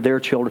declare them to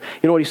their children.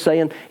 You know what he's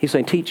saying? He's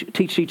saying,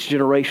 teach each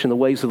generation the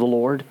ways of the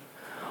Lord.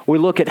 We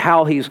look at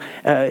how he's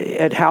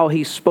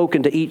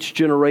spoken to each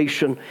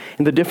generation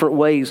in the different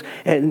ways,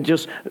 and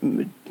just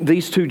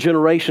these two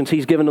generations,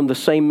 he's given them the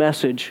same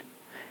message.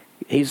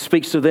 He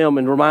speaks to them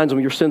and reminds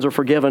them, your sins are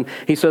forgiven.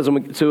 He says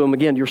to them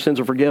again, your sins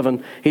are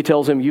forgiven. He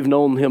tells him, you've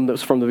known him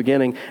that's from the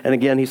beginning. And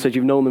again, he said,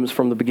 you've known them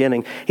from the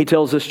beginning. He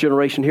tells this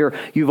generation here,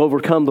 you've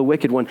overcome the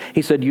wicked one.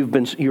 He said,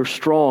 you're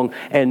strong,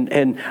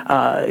 and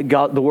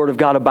God, the word of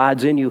God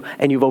abides in you,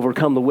 and you've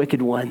overcome the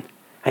wicked one.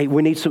 Hey,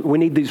 we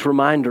need these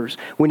reminders.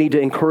 We need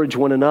to encourage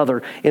one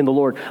another in the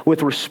Lord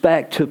with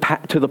respect to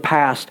the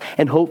past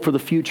and hope for the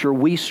future.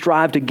 We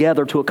strive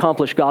together to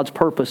accomplish God's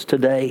purpose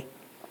today.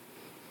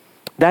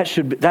 That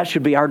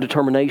should be our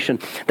determination.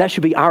 That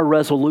should be our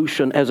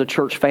resolution as a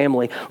church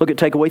family. Look at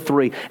takeaway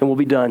 3, and we'll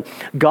be done.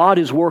 God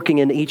is working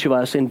in each of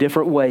us in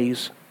different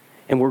ways,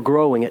 and we're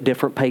growing at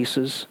different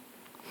paces.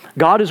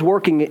 God is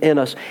working in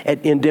us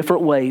in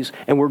different ways,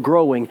 and we're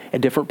growing at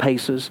different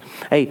paces.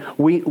 Hey,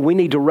 we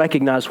need to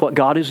recognize what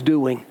God is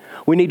doing.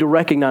 We need to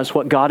recognize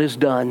what God has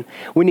done.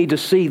 We need to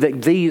see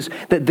that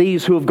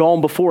these who have gone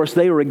before us,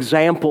 they are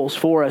examples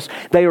for us.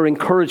 They are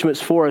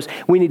encouragements for us.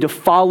 We need to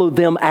follow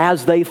them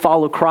as they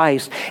follow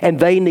Christ. And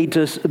they need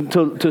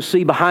to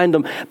see behind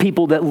them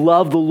people that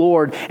love the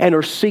Lord and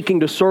are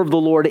seeking to serve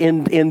the Lord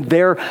in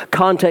their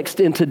context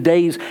in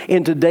today's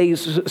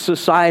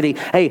society.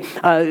 Hey,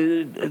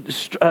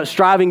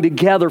 striving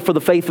together for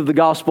the faith of the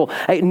gospel.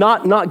 Hey,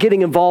 not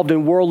getting involved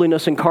in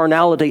worldliness and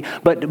carnality,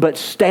 but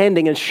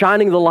standing and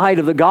shining the light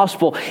of the gospel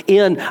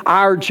in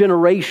our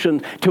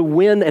generation to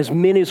win as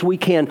many as we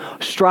can,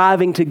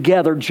 striving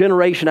together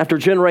generation after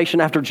generation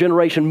after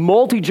generation,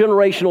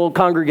 multi-generational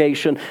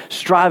congregation,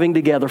 striving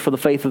together for the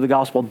faith of the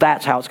gospel.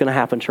 That's how it's going to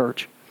happen,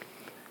 church.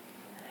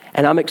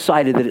 And I'm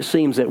excited that it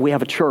seems that we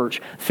have a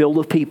church filled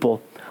with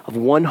people of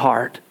one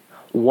heart,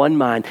 one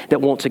mind,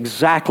 that wants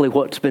exactly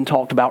what's been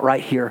talked about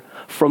right here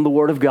from the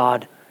Word of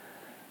God.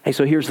 Hey,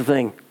 so here's the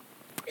thing.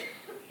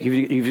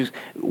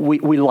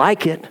 We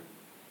like it.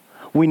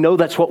 We know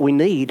that's what we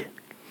need,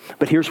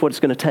 but here's what it's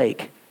going to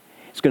take.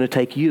 It's going to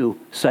take you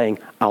saying,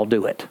 I'll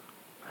do it.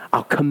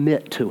 I'll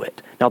commit to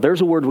it. Now,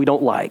 there's a word we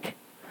don't like,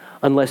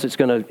 unless it's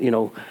going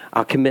to,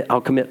 I'll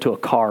commit to a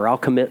car. I'll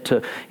commit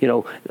to,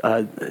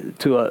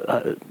 to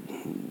a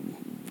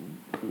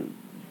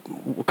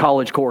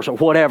college course or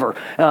whatever.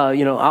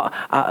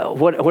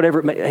 Whatever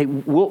it may. Hey,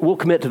 we'll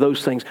commit to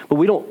those things, but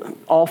we don't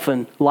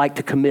often like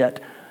to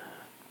commit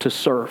to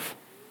serve.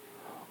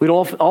 We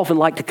don't often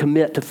like to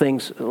commit to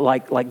things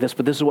like this,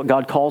 but this is what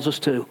God calls us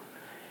to.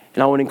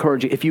 And I want to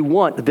encourage you, if you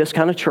want this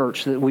kind of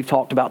church that we've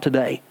talked about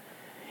today,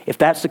 if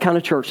that's the kind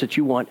of church that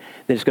you want,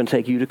 then it's going to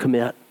take you to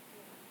commit.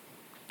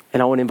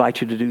 And I want to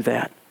invite you to do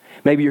that.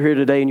 Maybe you're here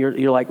today and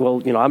you're like,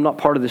 well, I'm not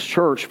part of this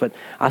church, but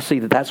I see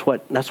that's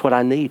what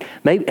I need.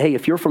 Maybe, hey,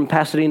 if you're from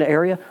Pasadena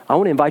area, I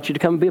want to invite you to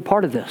come and be a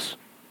part of this.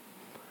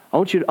 I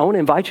want to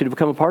invite you to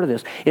become a part of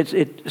this.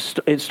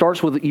 It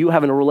starts with you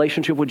having a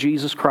relationship with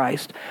Jesus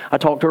Christ. I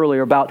talked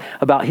earlier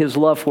about his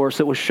love for us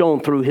that was shown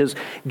through his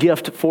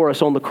gift for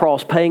us on the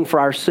cross, paying for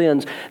our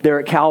sins there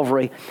at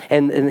Calvary.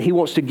 And he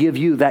wants to give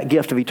you that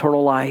gift of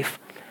eternal life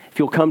if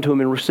you'll come to him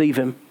and receive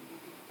him.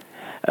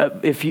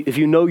 If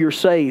you know you're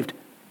saved,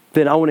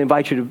 then I want to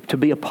invite you to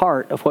be a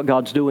part of what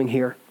God's doing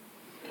here.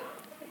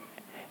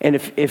 And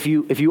if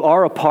you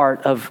are a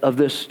part of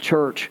this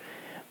church,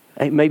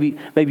 maybe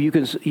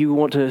you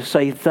want to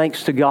say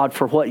thanks to God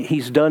for what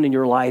he's done in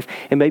your life.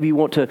 And maybe you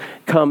want to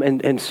come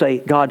and say,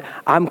 God,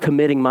 I'm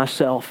committing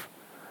myself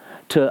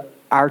to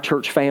our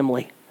church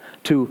family,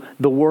 to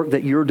the work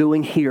that you're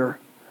doing here,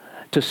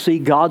 to see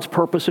God's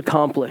purpose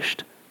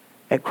accomplished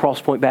at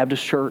Cross Point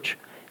Baptist Church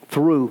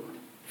through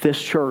this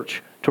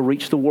church to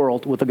reach the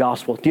world with the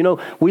gospel. Do you know,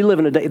 we live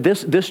in a day,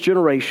 this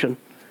generation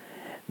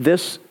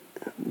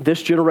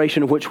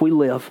in which we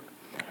live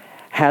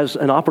has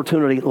an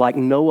opportunity like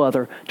no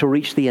other to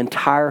reach the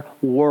entire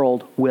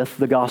world with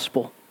the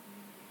gospel.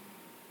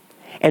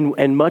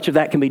 And much of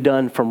that can be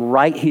done from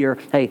right here.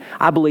 Hey,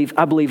 I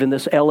believe in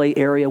this LA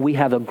area, we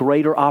have a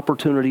greater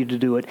opportunity to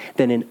do it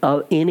than in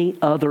any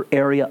other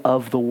area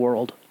of the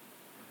world,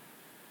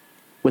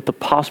 with the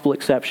possible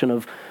exception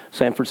of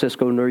San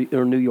Francisco or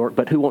New York,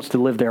 but who wants to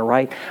live there,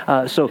 right?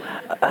 So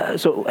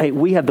hey,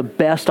 we have the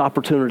best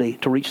opportunity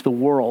to reach the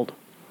world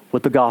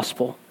with the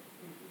gospel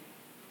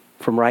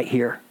from right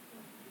here.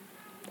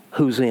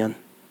 Who's in?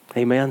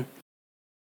 Amen?